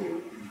It With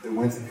You, that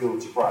wins the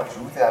Pulitzer Prize.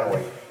 Ruth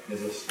Hathaway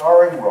is a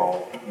starring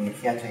role in You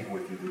Can't Take It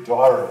With You, the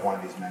daughter of one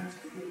of these men.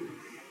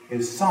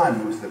 His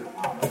son moves to the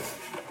Bahamas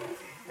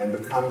and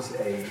becomes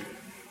a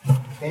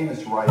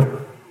famous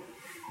writer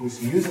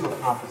whose musical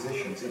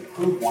compositions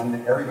include one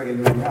that everybody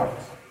in the room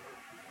knows,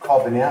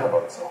 called Banana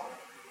Boat Song.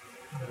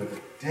 With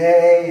a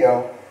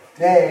Day-O,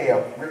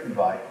 Day-O, written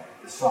by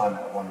the son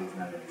of one of these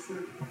men.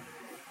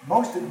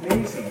 Most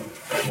amazing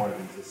one of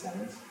his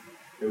descendants,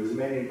 there was a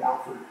man named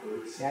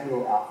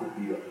Samuel Alfred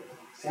Beale.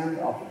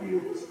 Samuel Alfred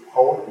Beale was a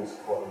poet whose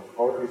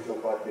poetry is still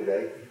collected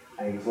today,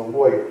 and he was a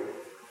lawyer,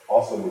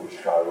 also moved to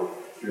Chicago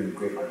during the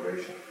Great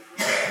Migration.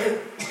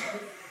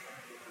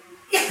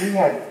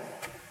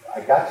 I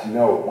got to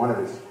know one of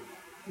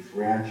his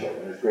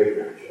grandchildren, his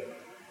great-grandchildren,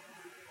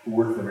 who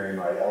worked for Mary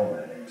Wright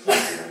Element, named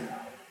Sophie.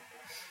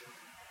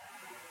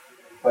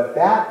 But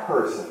that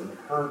person,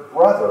 her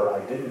brother,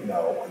 I didn't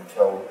know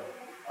until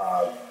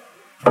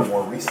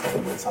more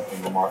recently when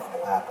something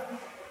remarkable happened.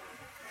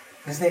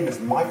 His name is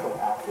Michael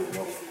Alfred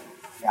Milton.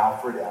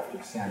 Alfred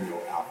after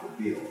Samuel Alfred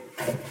Beale.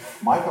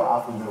 Michael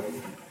Alfred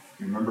Milton,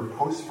 you remember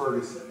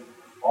post-Ferguson,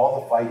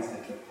 all the fights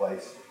that took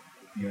place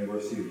at the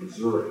University of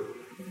Missouri.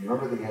 If you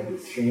remember, they had to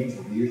change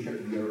the leadership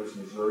of the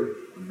University of Missouri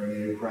and bring in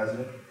a new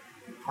president.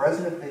 The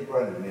president they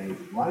brought in, the man who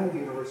was running the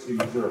University of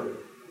Missouri,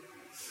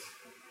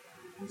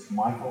 was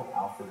Michael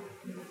Alfred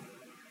Milton,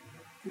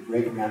 the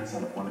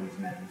great-grandson of one of these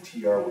men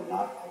who TR would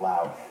not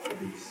allow to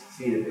be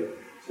seated there.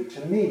 So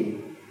to me,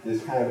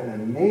 there's kind of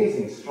an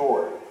amazing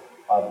story.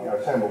 I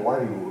was talking about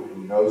one of you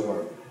who knows one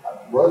of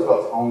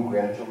Roosevelt's own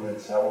grandchildren,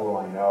 several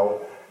I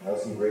know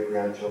some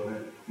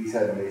great-grandchildren. He's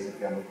had an amazing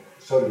family.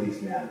 So do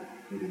these men.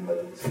 We didn't let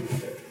them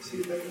see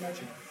it that you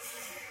mentioned.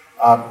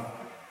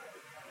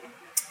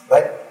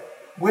 But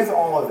with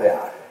all of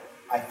that,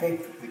 I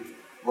think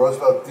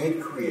Roosevelt did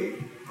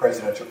create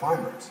presidential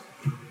primaries,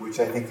 which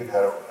I think have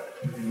had,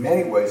 in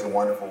many ways, a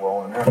wonderful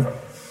role in America.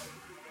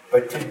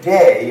 But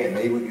today, and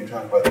maybe we can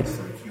talk about this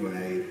in the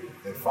Q&A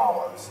that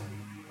follows,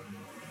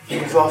 he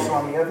was also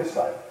on the other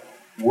side,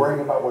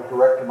 worrying about what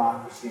direct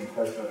democracy and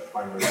presidential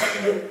primaries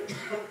can do.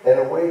 In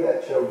a way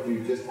that showed you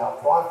just how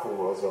thoughtful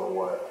Roosevelt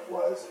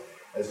was,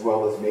 as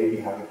well as maybe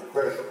how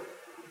hypocritical,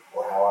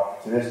 or how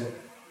opportunistic,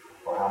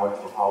 or how much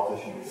of a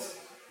politician he was.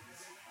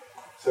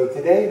 So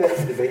today, that's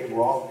a debate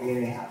we're all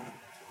being happy,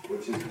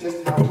 which is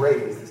just how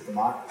great is this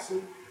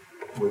democracy,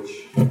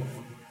 which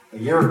a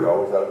year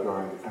ago was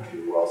outgrowing the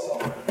country well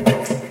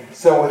celebrated.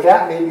 So with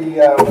that, maybe we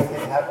can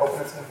open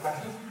up some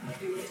questions.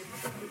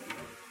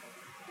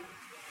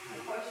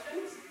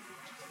 Questions?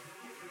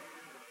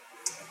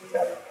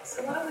 Yeah.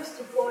 So why was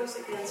Du Bois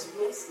against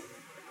Wilson?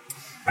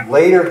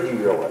 Later, he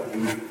realized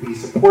he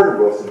supported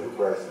Wilson for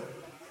president.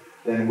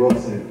 Then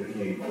Wilson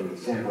became, from the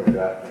standpoint of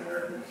African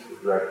Americans, the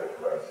director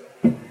of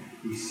president.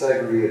 He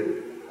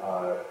segregated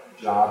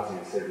jobs and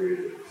he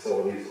segregated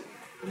facilities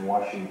in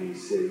Washington,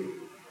 D.C.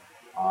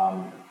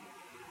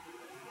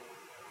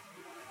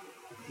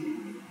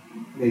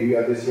 Maybe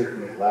others here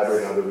can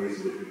elaborate on other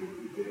reasons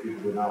that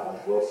people did not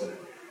like Wilson.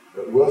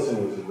 But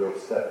Wilson was a real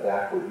step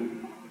backward.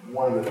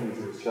 One of the things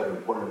that was terribly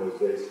important in those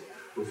days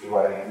was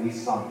providing at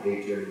least some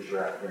patronage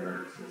for African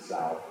Americans in the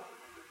South.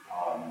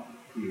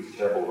 He was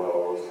terrible about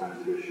all those kinds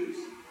of issues.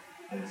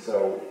 And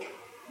so,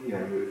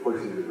 of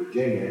course, he was a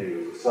Virginian, he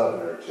was a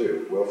Southerner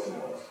too, Wilson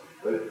was.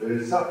 But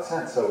in some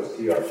sense, so was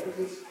TR, because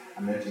as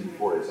I mentioned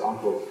before, his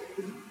uncle,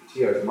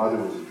 TR's mother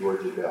was a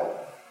Georgia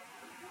Belle.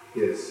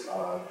 His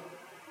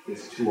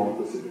 2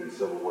 uncles had been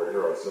Civil War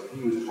heroes, so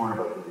he was torn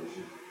about these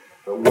issues.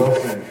 But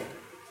Wilson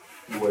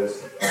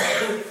was,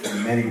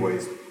 in many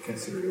ways,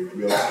 considered a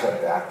real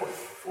step backward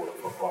for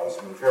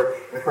Protestant affair.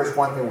 And of course,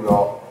 one thing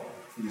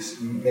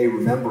you may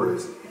remember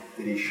is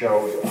that he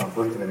showed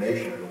Birth of a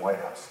Nation in the White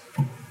House,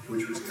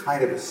 which was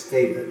kind of a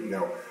statement.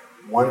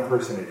 One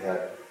person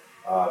had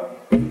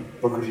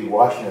Booker T.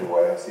 Washington in the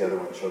White House, the other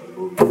one showed the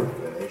movie Birth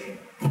of a Nation,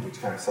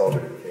 which kind of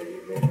celebrated the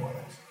day in the White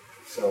House.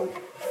 So,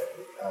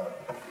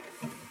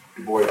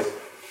 Du Bois,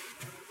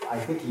 I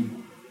think he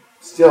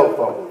still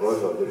thought what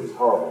Roosevelt did was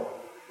horrible,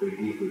 but he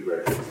deeply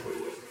regretted what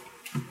he was.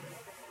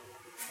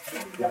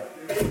 Yeah.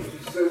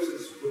 The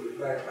census for the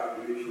black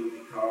population of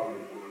Chicago.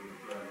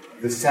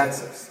 The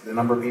census, the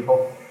number of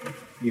people.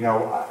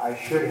 I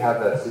should have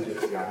that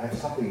statistic. I have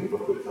something in the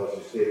book that tells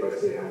you state by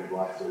state how many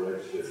blacks are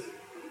registered.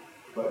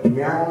 But in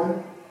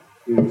Maryland,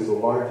 it was the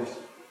largest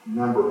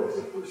number as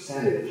a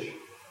percentage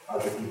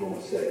of the people in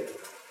the state.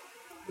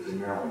 It was in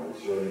Maryland.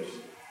 It's really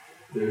interesting.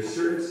 There are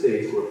certain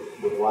states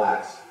where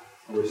blacks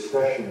were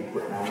especially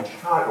important. Now, in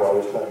Chicago, I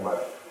was talking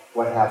about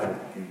what happened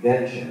at the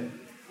convention,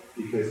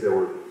 because there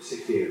were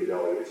 68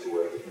 delegates who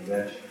were at the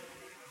convention.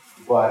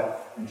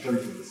 But in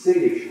terms of the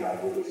city of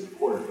Chicago, it was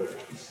important.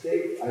 But the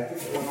state, I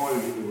think Illinois,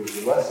 it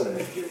was less of an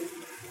issue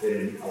than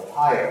in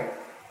Ohio.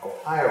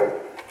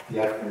 Ohio, the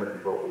African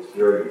American vote was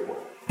very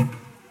important.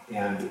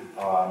 And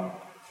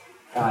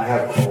and I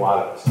have a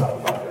lot of stuff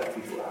about that,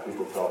 how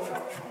people felt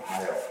about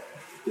Ohio.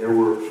 There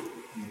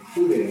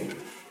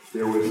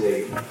was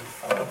a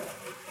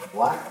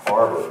black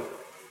barber,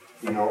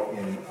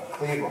 in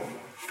Cleveland,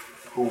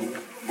 who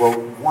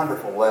wrote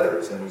wonderful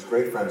letters and was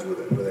great friends with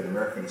an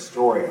American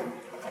historian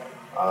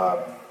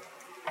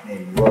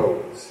named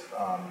Rhodes.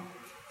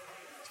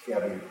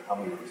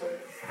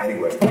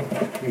 Anyway,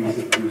 he was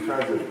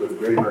friends with a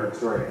great American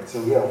historian, and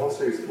so he had a whole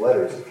series of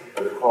letters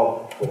that are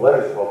called The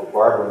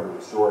Barber and the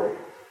Historian.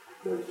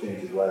 They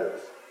exchanged his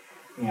letters.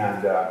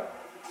 And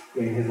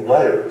in his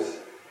letters,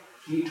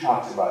 he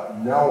talks about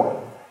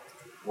knowing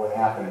what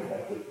happened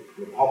at the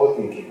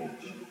Republican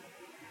convention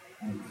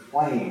and he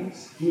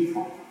claims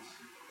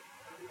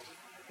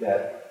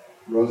that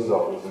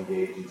Roosevelt was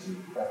engaged in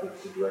some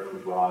efforts to directly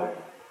bribe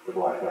the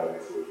black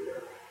delegates who were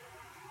there.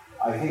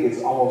 I think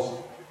it's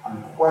almost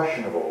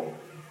unquestionable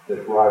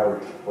that bribery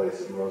took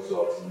place in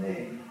Roosevelt's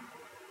name.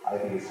 I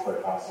think it's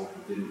quite possible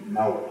he didn't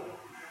know it.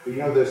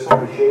 But there's so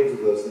many shades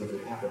of those things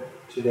that happen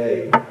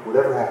today.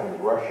 Whatever happened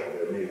in Russia,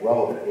 there may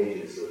well have been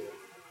agents of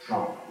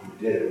Trump who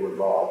did it, were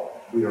involved.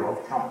 We don't know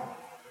if Trump.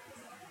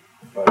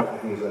 But I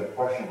think it's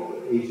unquestionable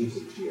that agents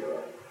of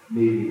Tierra,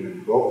 maybe even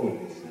invoking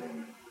his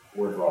name,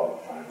 were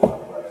involved in trying to block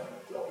the president.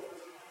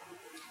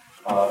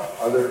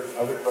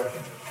 Other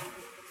questions?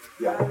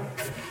 Yeah.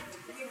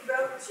 You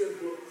wrote your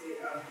book to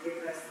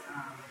give us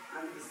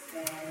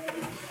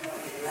understanding of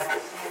the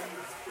election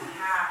and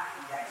how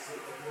the election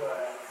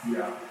was.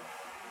 Yeah.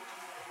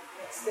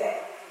 Set.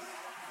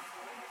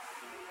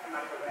 Am I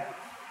correct?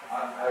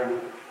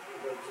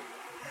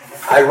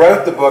 I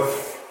wrote the book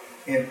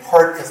in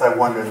part because I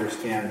wanted to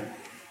understand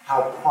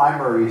how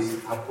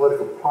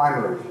political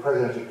primaries,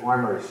 presidential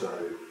primaries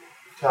started,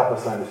 to help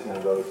us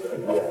understand those better.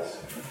 Yes.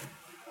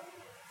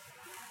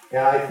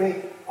 And I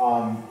think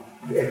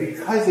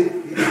because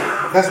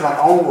of my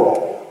own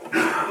role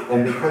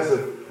and because of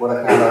what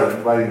I found out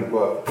in writing the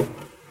book,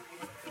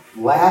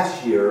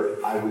 last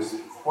year I was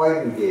quite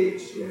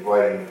engaged in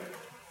writing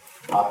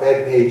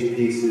op-ed page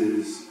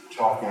pieces,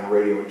 talking on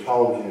radio and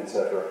television,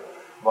 etc.,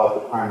 about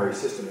the primary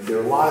system. And there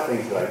are a lot of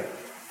things that I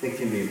think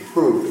can be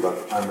improved about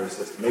the primary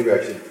system. Maybe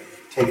I should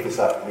take this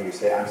up and maybe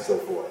say I'm still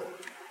for it.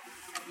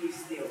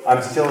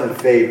 I'm still in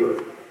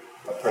favor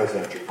of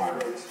presidential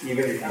primaries,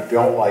 even if you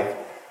don't like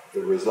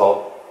the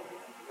result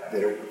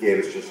that it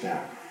gave us just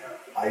now.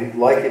 I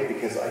like it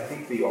because I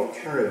think the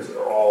alternatives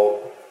are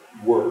all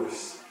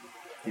worse.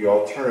 The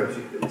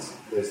alternatives,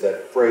 there's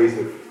that phrase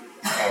of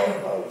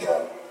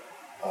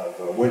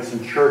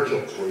Winston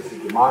Churchill's, where he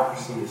said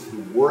democracy is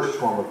the worst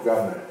form of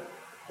government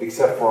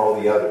except for all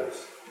the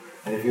others.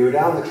 And if you go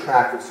down the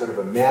track of sort of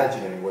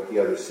imagining what the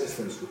other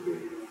systems would be,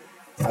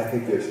 I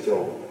think they're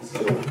still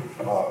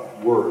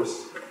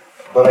worse.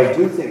 But I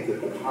do think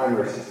that the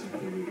primary system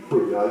can be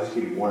improved. And I'll just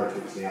give you one or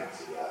two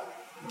examples of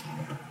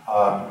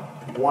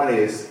that. One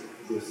is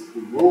the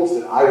rules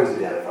that I was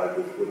identified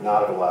with would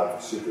not have allowed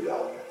for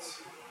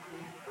superdelegates.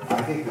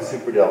 I think the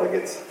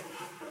superdelegates,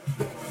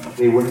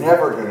 they were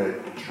never going to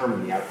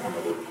determine the outcome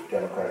of the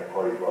Democratic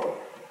Party vote.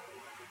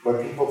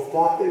 But people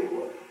thought they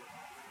would.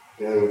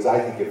 In other words, I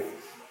think if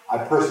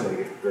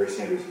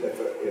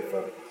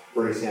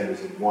Bernie Sanders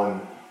had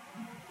won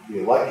the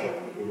election,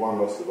 he won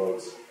most of the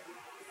votes,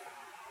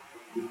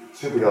 the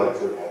superdelegates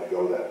would have had to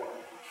go that way.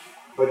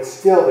 But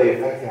still, they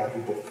affected how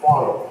people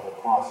thought about the whole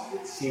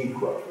process. It seemed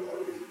corrupt for that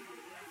reason.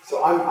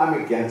 So I'm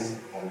against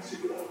having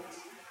superdelegates.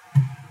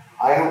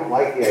 I don't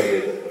like the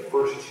idea that the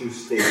first two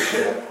states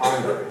that have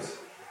primaries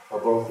are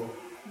both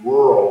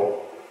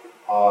rural,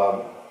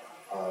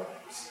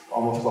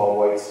 almost all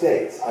white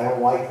states. I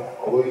don't like that.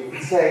 Although you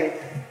can say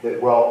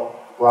that, well,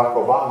 Barack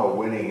Obama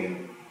winning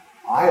in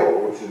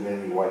Iowa, which is a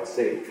mainly white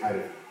state, kind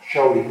of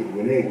showed he could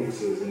win anyway,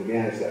 so there's an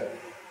advantage there.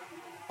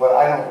 But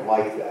I don't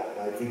like that.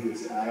 I think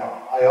it's.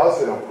 I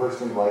also don't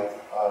personally like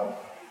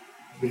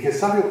because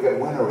some people get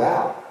winnowed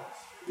out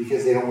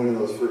because they don't win in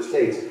those first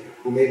states,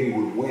 who maybe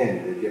would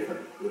win with a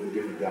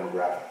different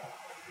demographic.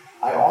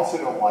 I also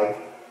don't like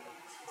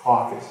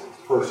caucuses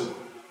personally.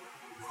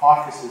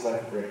 Caucuses, I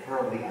think, are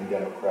inherently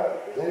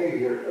undemocratic. Has any of you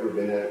here ever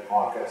been at a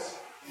caucus?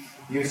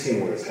 You've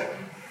seen what it's like.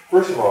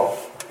 First of all,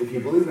 if you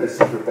believe in a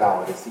secret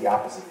ballot, it's the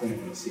opposite thing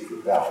from a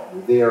secret ballot.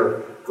 You're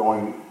there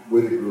going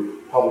with a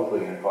group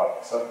publicly in a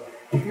caucus. So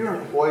if your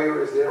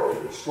employer is there, or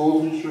your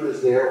school teacher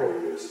is there, or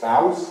your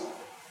spouse,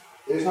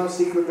 there's no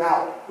secret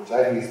ballot, which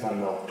I think is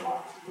fundamental to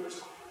democracy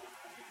personally.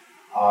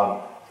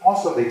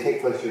 Also, they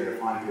take place during a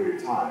defined period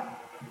of time.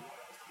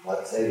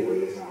 Let's say the way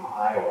it is in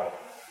Iowa,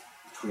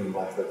 between,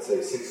 let's say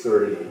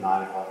 6:30 and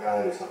 9 o'clock at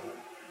night or something.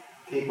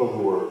 People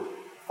who are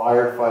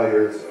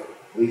firefighters, or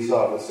police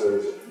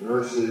officers, or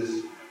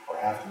nurses, or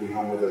have to be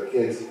home with their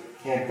kids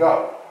can't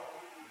go.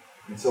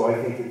 And so I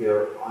think that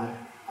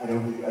I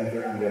think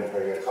they're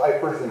undemocratic. So I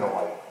personally don't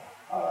like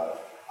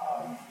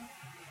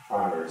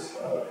primaries.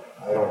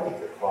 I don't like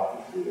their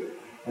caucuses either.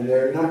 And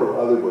there are a number of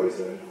other ways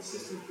that the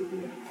system could be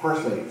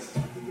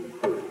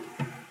improved.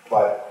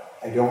 But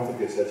I don't think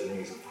there's such a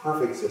thing as a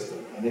perfect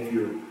system. And if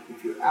your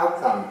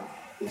outcome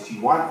is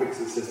you want to fix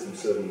the system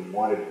so that you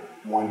wanted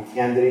one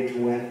candidate to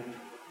win,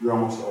 you're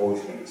almost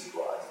always going to be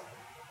surprised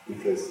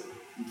because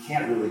you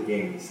can't really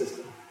game the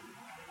system.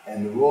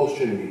 And the rules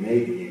shouldn't be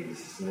made to game the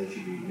system. They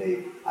should be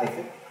made, I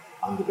think,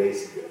 on the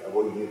basis of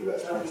what you think the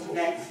best principles should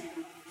be.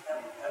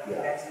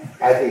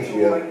 I think it should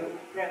be.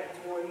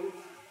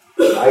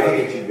 I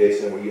think it should be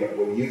based on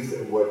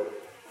what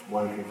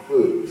one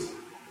concludes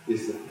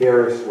is the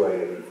fairest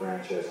way of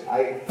enfranchising.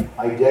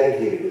 I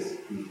dedicated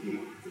the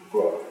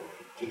book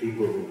to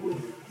people who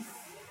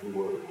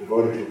were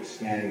devoted to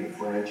expanding the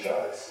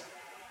franchise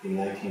in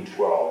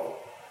 1912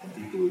 and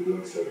people who are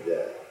doing so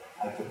today.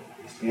 I think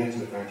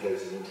expansion of the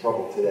franchise is in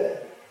trouble today.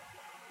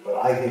 But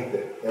I think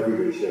that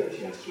everybody should have a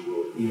chance to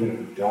rule it, even if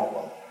you don't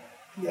like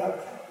the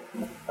outcome.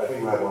 I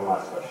think we'll have one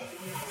last question.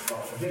 I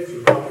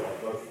answered a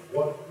couple,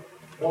 but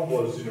one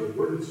was,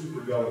 where did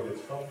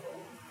superdelegates come from?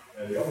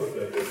 And the other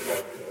thing is,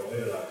 like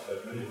Elaine and I said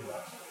many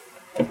times,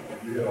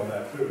 you hit on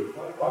that too.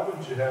 Why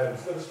wouldn't you have,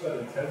 instead of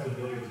spending tens of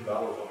millions of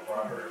dollars on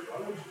primaries, why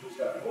wouldn't you just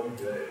have one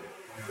day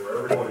where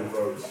everybody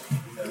votes,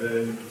 and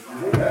then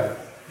you would have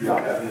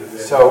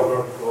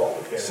So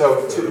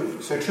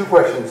two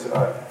questions.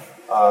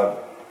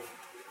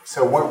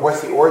 So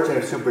what's the origin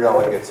of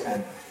superdelegates,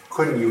 and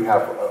couldn't you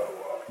have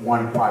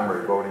one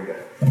primary voting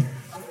day?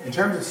 In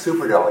terms of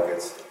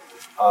superdelegates,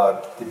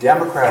 the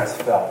Democrats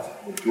felt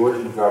that George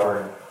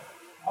McGovern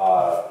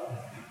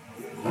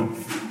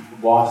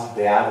lost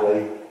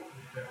badly,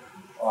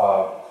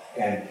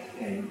 and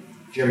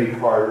Jimmy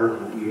Carter,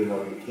 who, even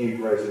though he became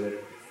president,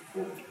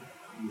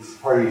 his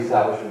party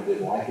establishment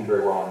didn't like him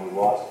very well, and he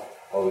lost.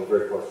 He was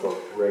very close to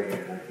Reagan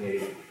in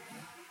 1980.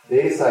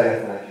 They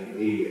decided after the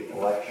 1980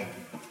 election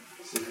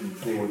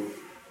they would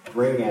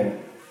bring in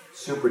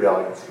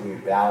superdelegates who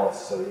would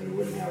ballast so that you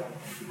wouldn't have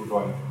people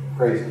going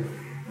crazy.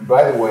 And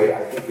by the way,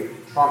 I think if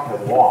Trump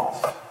had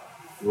lost,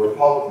 the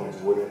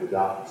Republicans would have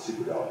adopted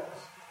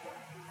superdelegates.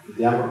 The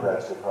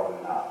Democrats will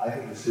probably not. I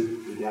think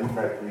the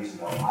Democratic reason,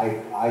 though,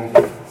 I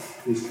think,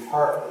 is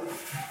partly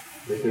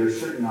that there are a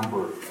certain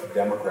number of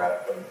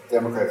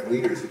Democratic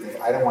leaders who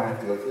think, I don't want to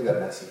have to go through that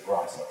messy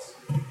process.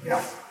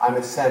 I'm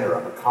a senator,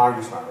 I'm a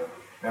congressman, I'm a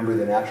member of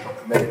the National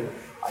Committee.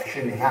 I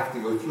shouldn't have to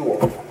go through all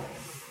that.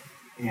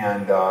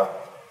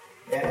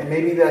 And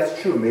maybe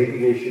that's true. Maybe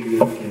they should be in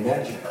the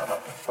convention.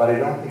 But I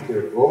don't think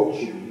their vote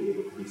should be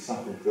able to be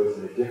something that goes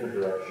in a different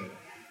direction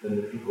than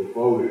the people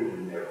voted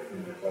in their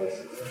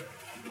places.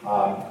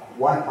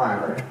 One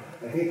primary.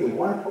 I think the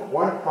one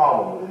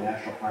problem with the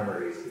national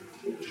primary is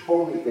it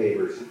totally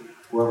favors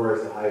whoever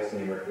has the highest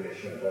name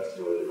recognition and best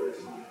ability to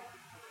raise money.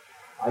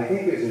 I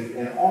think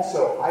and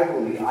also I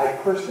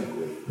personally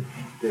believe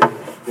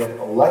that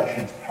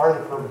elections, part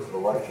of the purpose of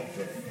elections,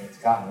 and it's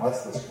gotten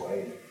less this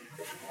way,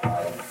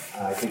 and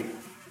I think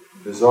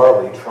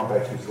bizarrely Trump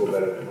actually was a little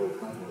better than Hillary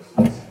Clinton was.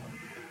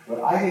 But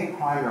I think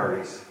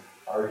primaries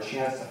are a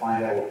chance to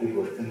find out what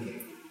people are thinking.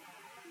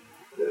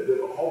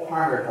 The whole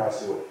primary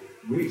process will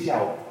reach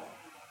out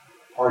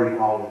party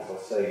politics,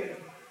 let's say, in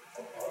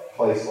a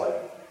place like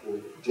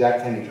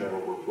Jack Kennedy tried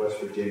over West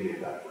Virginia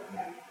back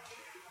then.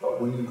 But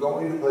when you go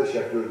into a place,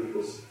 you have to go to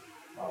people's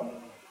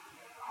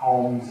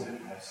homes and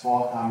have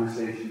small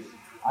conversations.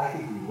 I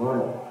think you learn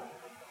a lot.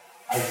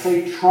 I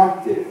say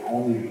Trump did it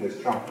only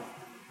because Trump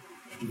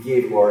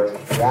gave large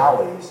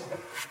rallies.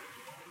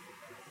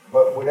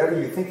 But whatever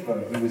you think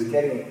of him,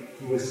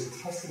 he was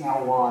testing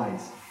out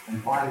lines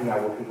and finding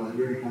out what people in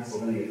Erie,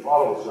 Pennsylvania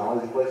thought of those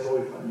rallies, a place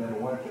Hillary Clinton never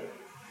went to.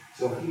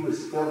 So he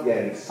was still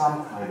getting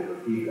some kind of a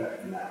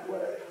feedback in that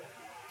way.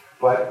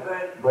 But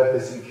the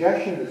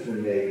suggestion that's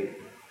been made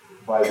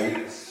by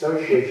the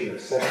Association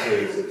of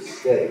Secretaries of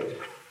State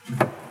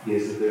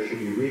is that there should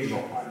be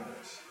regional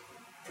primaries.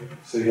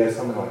 So you have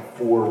something like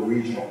 4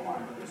 regional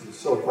primaries. It's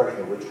still a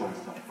question of which ones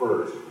come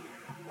first,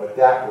 but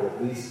that would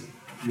at least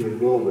be a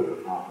little bit of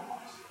a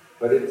compromise.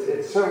 But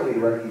it's certainly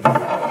directly.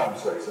 I'm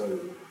sorry.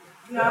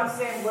 No, I'm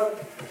saying, but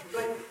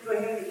for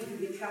him to even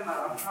become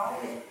an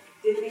opponent,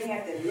 didn't he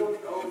have to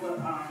look over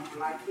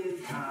like his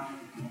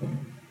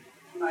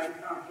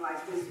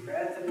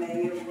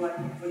resume of what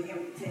for him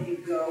to take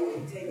a go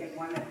and take a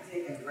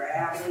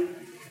rally?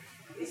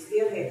 They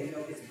still had to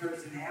know his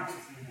personality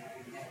and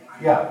everything.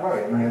 Yeah,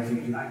 right. I mean, I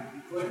think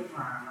before the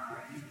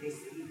primary, they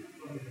see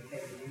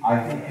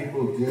I think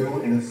people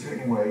do, in a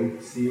certain way,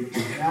 see your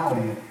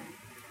personality.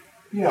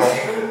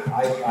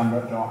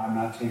 I'm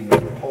not saying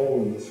there's a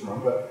poll in this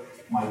room, but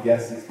my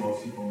guess is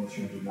most people in this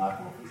room did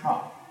not vote for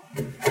Trump.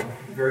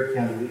 Very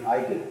candidly,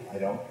 I did. I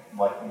don't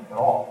like him at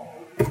all.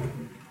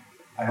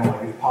 I don't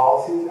like his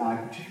policies, and I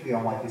particularly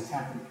don't like his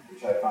temperament,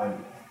 which I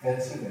find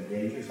offensive and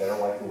dangerous. I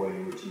don't like the way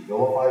in which he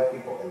vilifies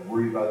people. I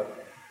worry about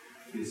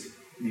his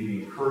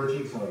maybe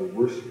encouraging some of the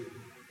worst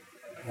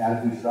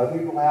attitudes that other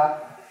people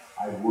have.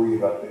 I worry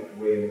about the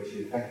way in which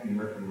he affects the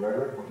American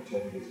rhetoric, which I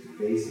think is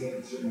debasing it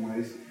in certain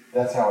ways.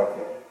 That's how I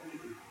feel.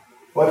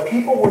 But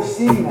people were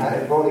seeing that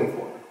and voting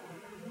for him.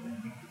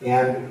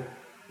 And,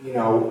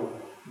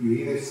 you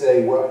either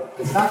say, well,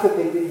 it's not that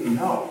they didn't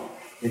know.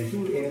 And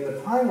in the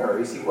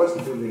primaries, he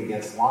wasn't doing it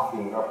against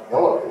locking up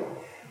Hillary.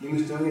 He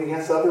was doing it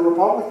against other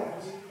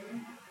Republicans.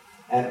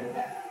 And,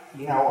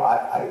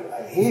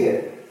 I hate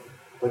it.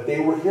 But they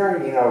were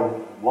hearing,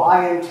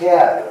 Lion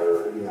Ted,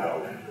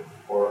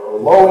 or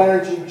Low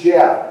Energy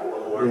Jeff,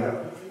 or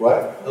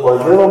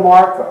Little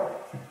Marco.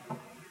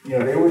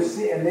 They were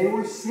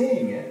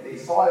seeing it. They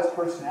saw his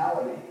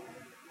personality.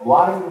 A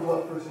lot of people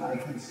thought his personality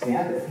couldn't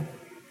stand it,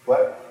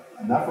 but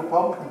enough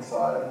Republicans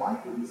saw it and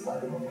liked it and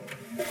decided to move it.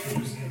 He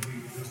was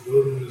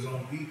building his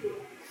own people.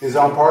 His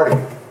own party.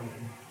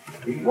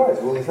 He was.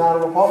 Well, he's not a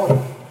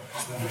Republican.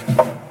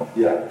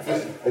 Yeah, I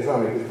just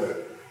want to make this clear.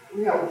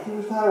 He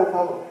was not a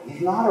Republican.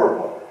 He's not a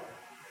Republican.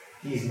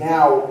 He's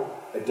now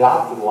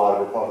adopted a lot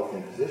of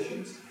Republican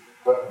positions,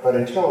 but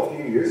until a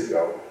few years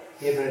ago,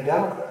 he had been a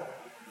Democrat.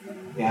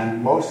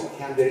 And most of the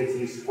candidates that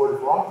he supported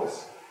for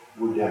office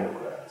were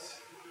Democrats.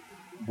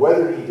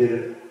 Whether he did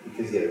it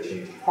because he had a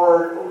change of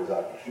heart or was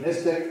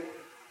opportunistic,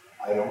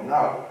 I don't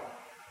know.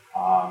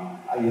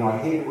 I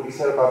hated what he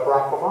said about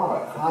Barack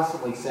Obama,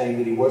 constantly saying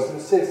that he wasn't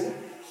a citizen.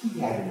 He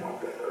had to know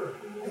better.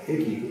 I think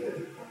he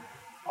did.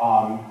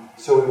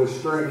 So he was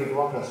stirring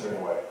people up in a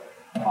certain way.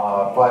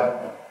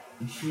 But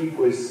he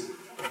was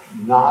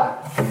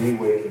not in any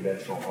way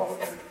conventional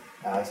Republican.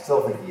 And I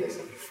still think he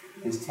isn't.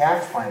 His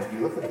tax plan, if you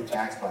look at the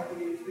tax plan that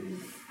he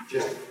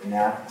just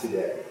announced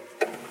today,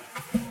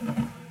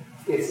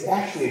 it's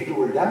actually, if you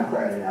were a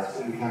Democrat announced,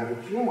 it would be kind of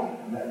appealing.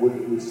 And that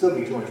would still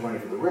be too much money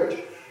for the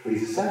rich. But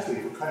he's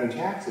essentially for cutting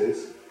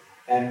taxes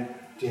and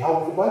to help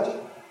with the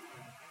budget.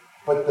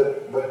 But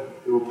the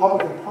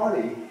Republican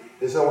Party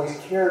has always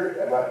cared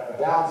about a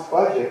balanced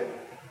budget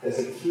as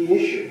a key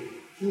issue.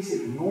 He's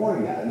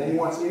ignoring that. And then he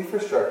wants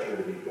infrastructure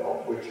to be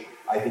built, which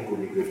I think would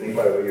be a good thing.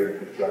 By the way, you're in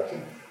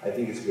construction. I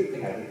think it's a good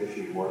thing. I think there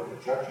should be more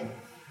construction.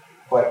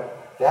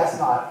 But that's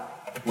not,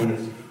 when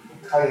it's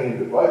cutting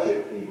into the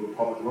budget, the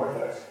Republican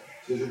Orthodox.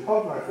 So there's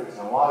Republican Orthodox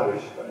on a lot of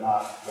issues, but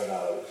not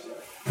other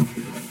stuff.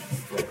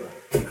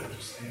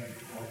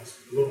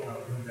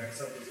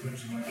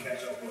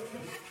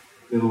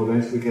 It'll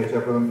eventually catch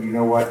up with them. You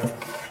know what?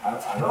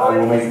 I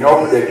will make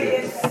no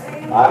predictions.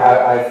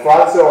 I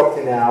thought so up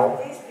to now.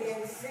 He's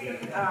being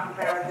sued by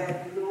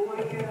that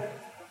lawyer,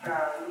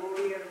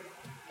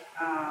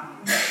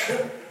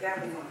 that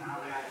one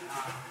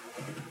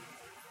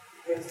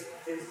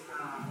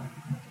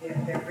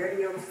the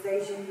radio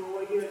station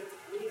lawyer,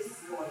 he's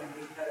suing him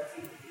because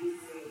he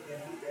said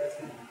that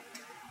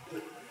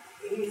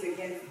he's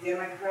against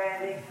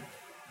Democratic,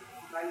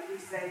 like you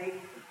say,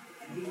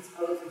 and he's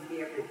supposed to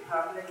be a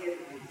Republican,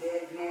 and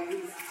then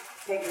he's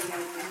taking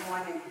him from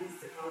one, and he's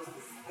supposed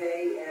to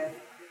stay as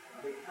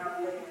a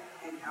Republican,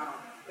 and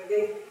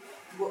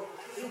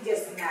he's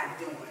just not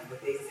doing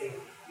what they say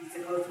he's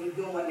supposed to be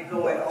doing to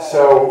go at all.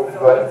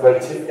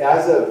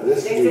 As of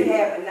this they week, should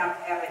have enough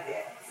evidence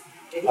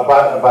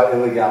about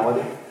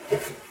illegality.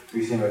 Are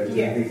you saying about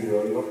yes. things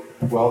illegal?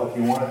 Well, if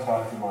you want to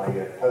talk to my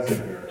cousin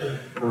here,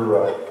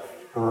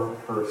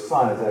 her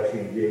son is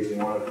actually engaged in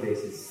one of the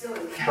cases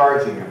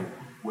charging him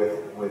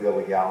with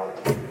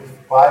illegality.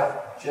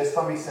 But just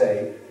let me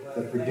say,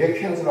 the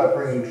predictions about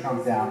bringing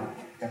Trump down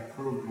have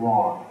proved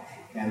wrong.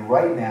 And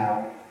right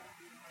now,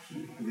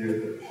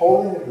 the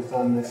polling that was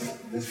done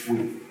this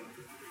week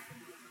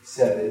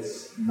said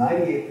it's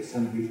 98%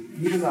 of people,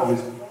 even though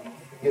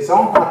his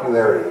own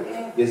popularity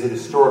is at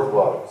historic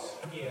lows.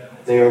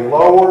 They are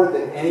lower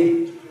than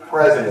any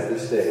president at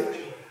this stage.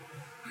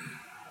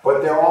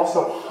 But they're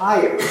also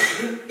higher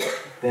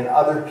than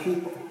other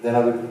people.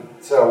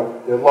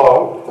 So they're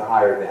low, they're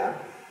higher than.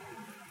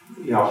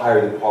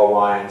 Higher than Paul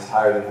Ryan's,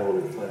 higher than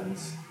Hillary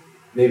Clinton's.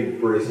 Maybe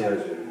Bernie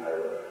Sanders would be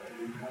higher.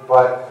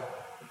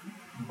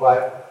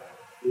 But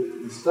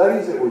the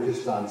studies that were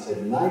just done said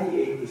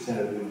 98%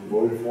 of people who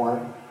voted for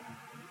him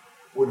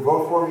would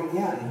vote for him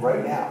again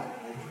right now.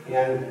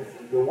 And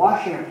the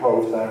Washington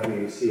Post, I don't know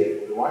if you see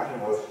it, the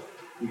Washington Post,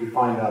 you can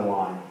find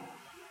online,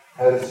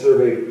 had a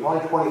survey of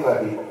only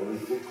 25 people, at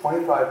least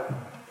 25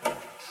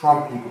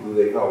 Trump people who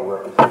they felt were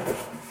represented.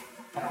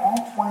 And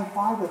all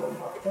 25 of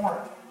them are for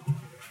him.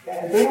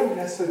 And they don't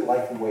necessarily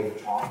like the way he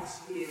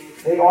talks.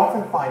 They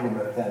often find him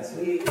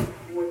offensive.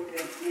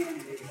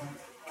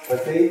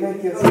 But they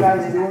think this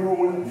guy's doing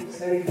what he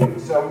said he did.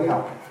 So,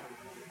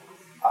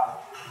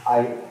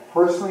 I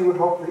personally would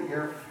hope that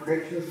your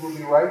predictions will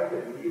be right,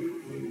 that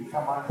you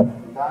come on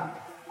time.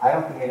 I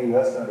don't think any of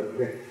us are going to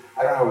predict. I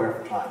don't know where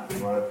for time. Do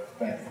you want to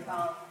spend?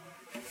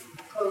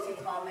 Closing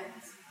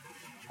comments?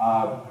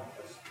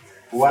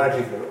 Why don't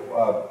you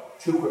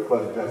two quick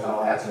closing comments, and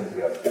I'll ask them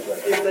together. Do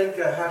you think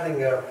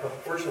having a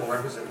proportional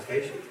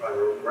representation,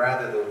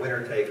 rather than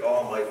winner take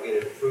all, might be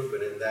an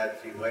improvement in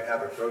that you might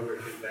have a Kroger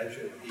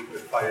convention, people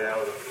would fight it out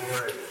on the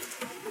floor,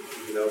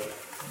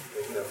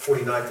 and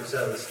 49%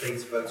 of the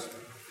state's votes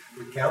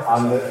would count for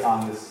something?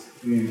 On this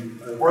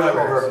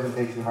proportional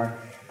representation,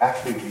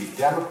 actually the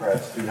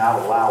Democrats do not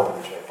allow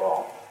winner take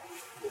all.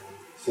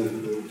 So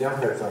the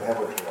Democrats don't have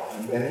winner take all.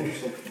 And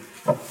interesting,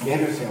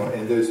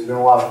 and there's been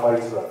a lot of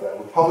fights about that.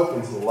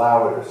 Republicans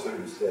allow it at a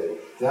certain stage.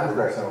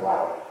 Democrats don't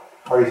allow it.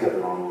 Parties have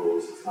their own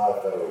rules. It's not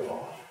a federal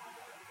law.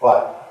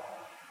 But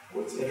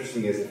what's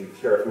interesting is, if you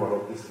want to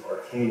look, this is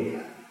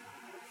Arcania.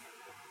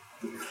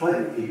 The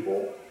Clinton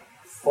people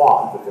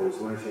thought that there was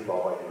winner take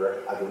all by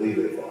congressional. I believe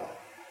they thought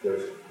there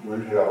was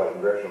winner take all by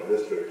congressional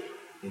district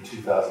in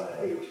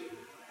 2008,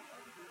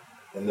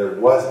 and there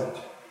wasn't.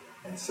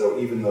 And so,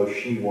 even though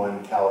she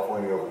won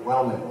California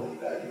overwhelmingly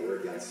that year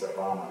against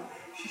Obama,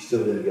 she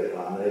still didn't get a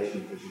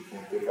nomination because you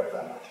can't pick up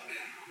that much.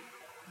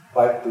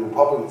 But the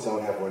Republicans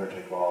don't have winner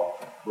take all.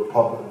 The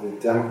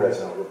Democrats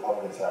don't.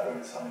 Republicans have it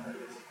in some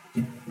areas.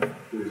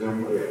 There's no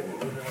way.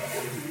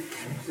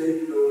 You say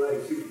you don't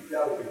like super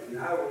delegates, and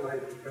I would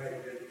like the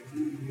fact that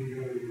you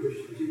only push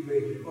the two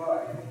major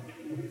parties.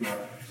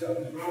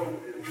 Something's wrong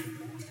with them.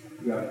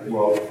 Yeah,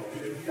 well,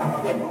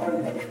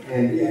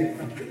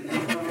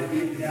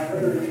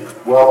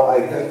 I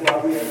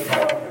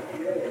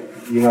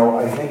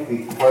think the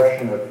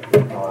question of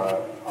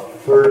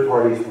third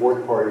parties,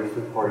 fourth parties,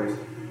 fifth parties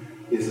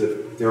is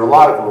that there are a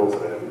lot of rules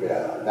that have to be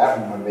added.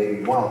 That one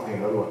maybe one, I'll take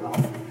another one off.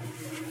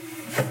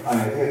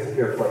 I think it's a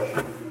fair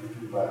question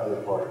by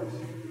other parties.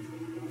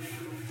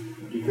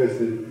 Because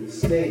the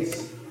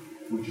states,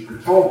 which are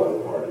controlled by the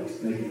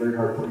parties, make it very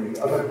hard for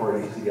the other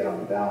parties to get on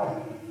the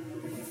ballot.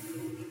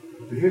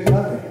 But here's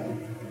another thing.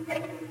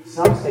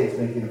 Some states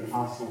make it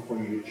impossible for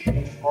you to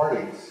change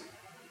parties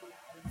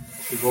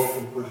to vote for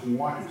the person you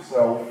want to.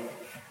 So,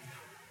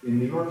 in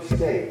New York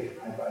State,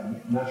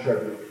 I'm not sure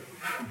if it's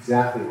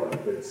exactly right,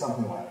 but it's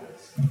something like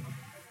this.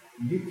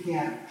 You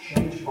can't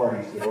change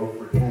parties to vote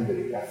for a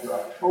candidate after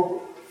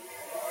October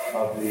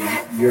of the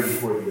year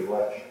before the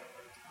election.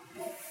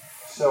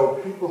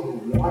 So people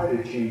who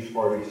wanted to change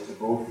parties to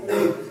vote for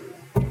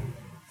an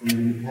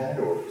independent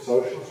or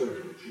socialist or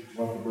to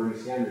vote for Bernie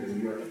Sanders in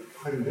New York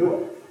couldn't do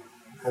it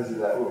because of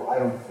that rule. I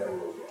don't think that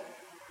rule is right.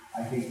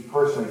 I think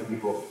personally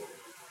people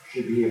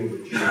should be able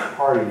to change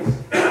parties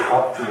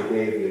up to the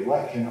day of the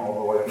election,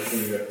 although I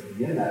think you have to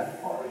be in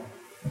that party.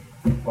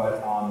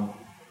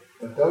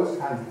 But those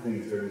kinds of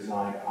things are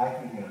designed, I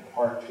think, in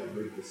part to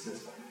rig the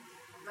system.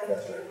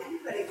 That's right.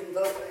 Anybody can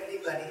vote for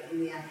anybody in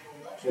the actual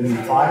election. In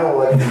the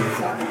final election, it's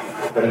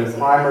not. But in the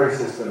primary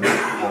system, it's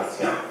not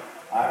so.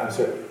 I'm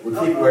sorry.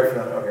 We'll keep away from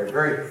that. Okay,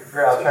 very,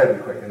 I'll try to be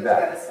quick in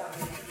that.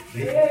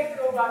 May I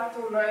go back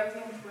to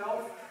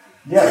 1912?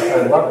 Yes,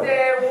 I love it.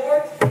 There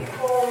were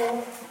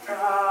people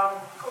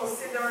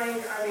considering,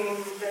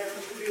 there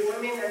should be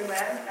women and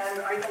men,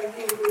 and I don't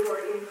think we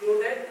were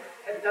included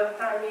at that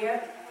time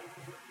yet.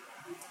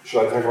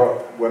 Shall I talk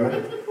about women?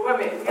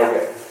 Women,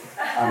 yes.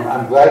 Okay.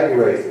 I'm glad you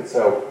raised it.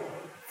 So,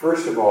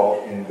 first of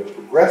all, in the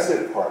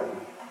Progressive Party,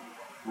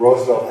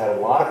 Roosevelt had a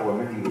lot of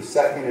women. He was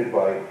seconded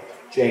by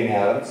Jane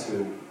Addams,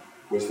 who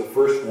was the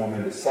first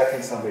woman to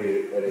second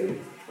somebody at a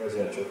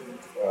presidential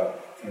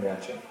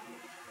convention,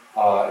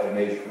 at a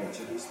major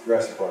convention, this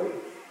Progressive Party.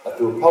 At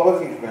the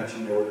Republican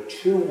convention, there were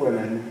two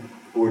women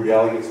who were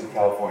delegates in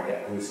California,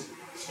 whose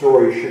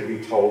story should be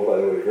told, by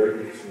the way,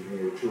 very interesting.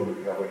 There were two women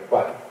in California.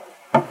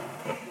 But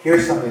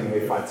here's something you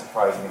may find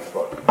surprising in this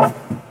book.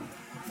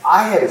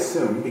 I had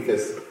assumed,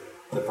 because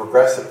the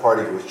Progressive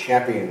Party was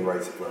championing the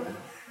rights of women,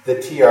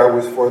 that TR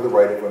was for the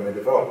right of women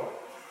to vote.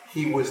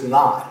 He was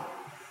not.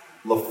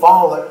 La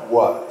Follette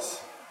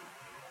was.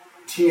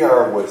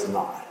 TR was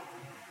not.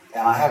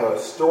 And I have a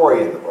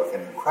story in the book,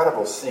 an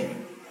incredible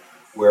scene,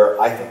 where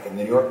I think in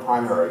the New York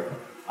primary,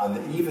 on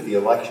the eve of the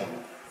election,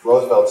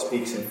 Roosevelt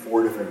speaks in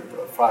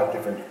five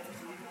different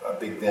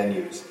big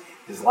venues.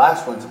 His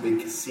last one's a big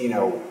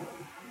casino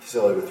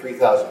facility with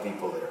 3,000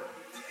 people there.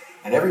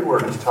 And everywhere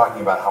he's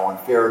talking about how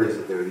unfair it is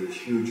that there are these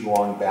huge,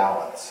 long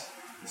ballots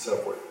and so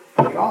forth.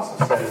 He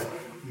also says,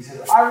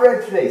 I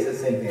read today, he says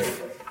the same thing every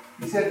place.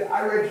 He said,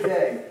 I read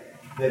today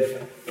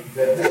that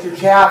Mr.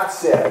 Taft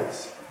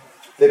says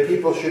that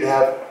people should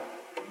have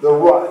the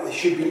right,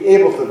 should be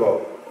able to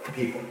vote,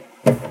 people.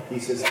 He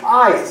says,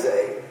 I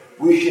say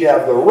we should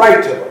have the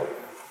right to vote.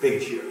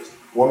 Big cheers.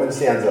 Woman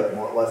stands up,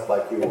 more or less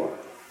like you are.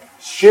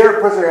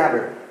 Sheriff puts her hand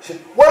up. She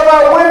says, what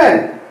about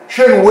women?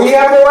 Shouldn't we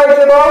have the right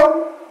to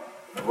vote?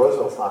 And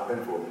Roosevelt's not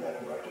been for women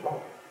having the right to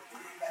vote.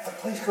 And the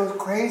place goes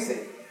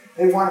crazy.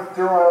 They want to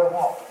throw her out of the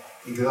wall.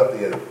 He goes up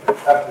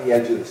the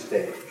edge of the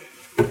stage.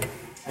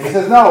 And he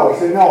says, no. He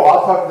said, no,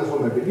 I'll talk to this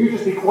woman, but you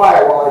just be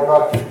quiet while I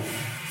talk to you.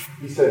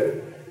 He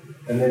said,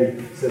 and then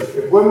he says,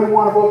 if women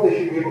want to vote, they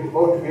should be able to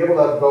vote, to be able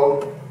to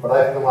vote, but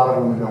I think a lot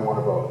of women don't want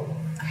to vote.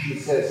 She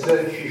says,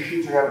 she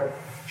shoots her hand.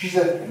 She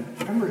says,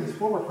 remember, he's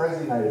former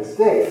president of the United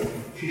States.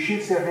 She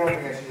shoots her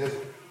hand and she says,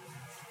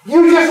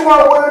 you just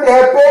want women to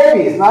have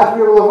babies, not to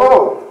be able to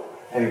vote.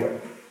 Anyway,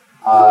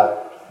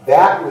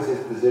 that was his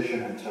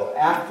position until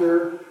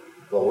after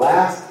the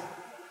last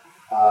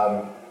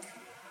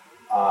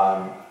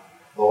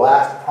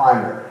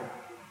primary,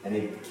 and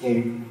he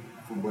became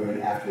for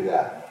women after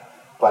that.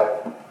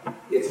 But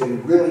it's a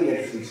really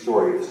interesting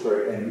story.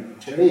 And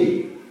to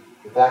me,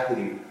 the fact that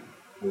he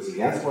was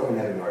against women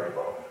having the right to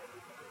vote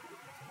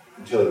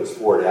until he was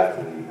for it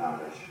after the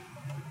nomination,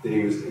 that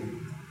he was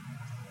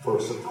for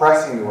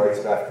suppressing the rights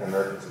of African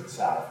Americans in the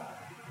South,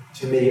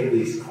 to me at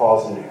least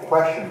calls into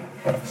question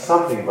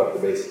something about the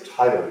basic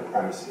title and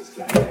premise of his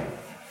campaign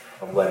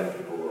of letting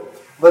people rule.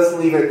 Let's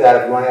leave it at that.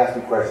 If you want to ask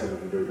me questions, we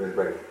can do it during the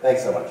break.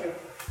 Thanks so much.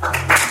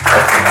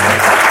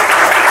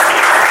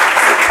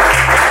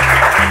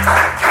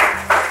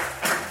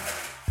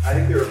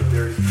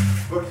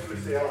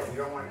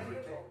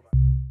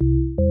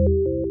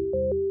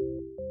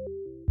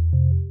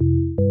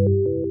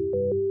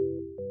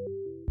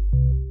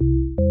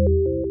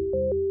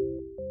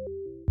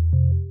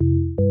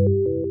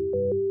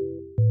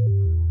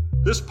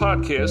 This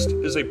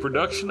podcast is a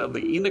production of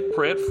the Enoch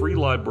Pratt Free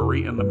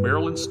Library and the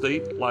Maryland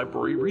State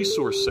Library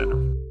Resource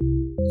Center.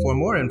 For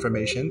more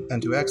information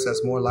and to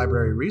access more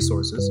library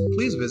resources,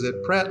 please visit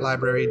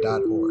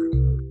prattlibrary.org.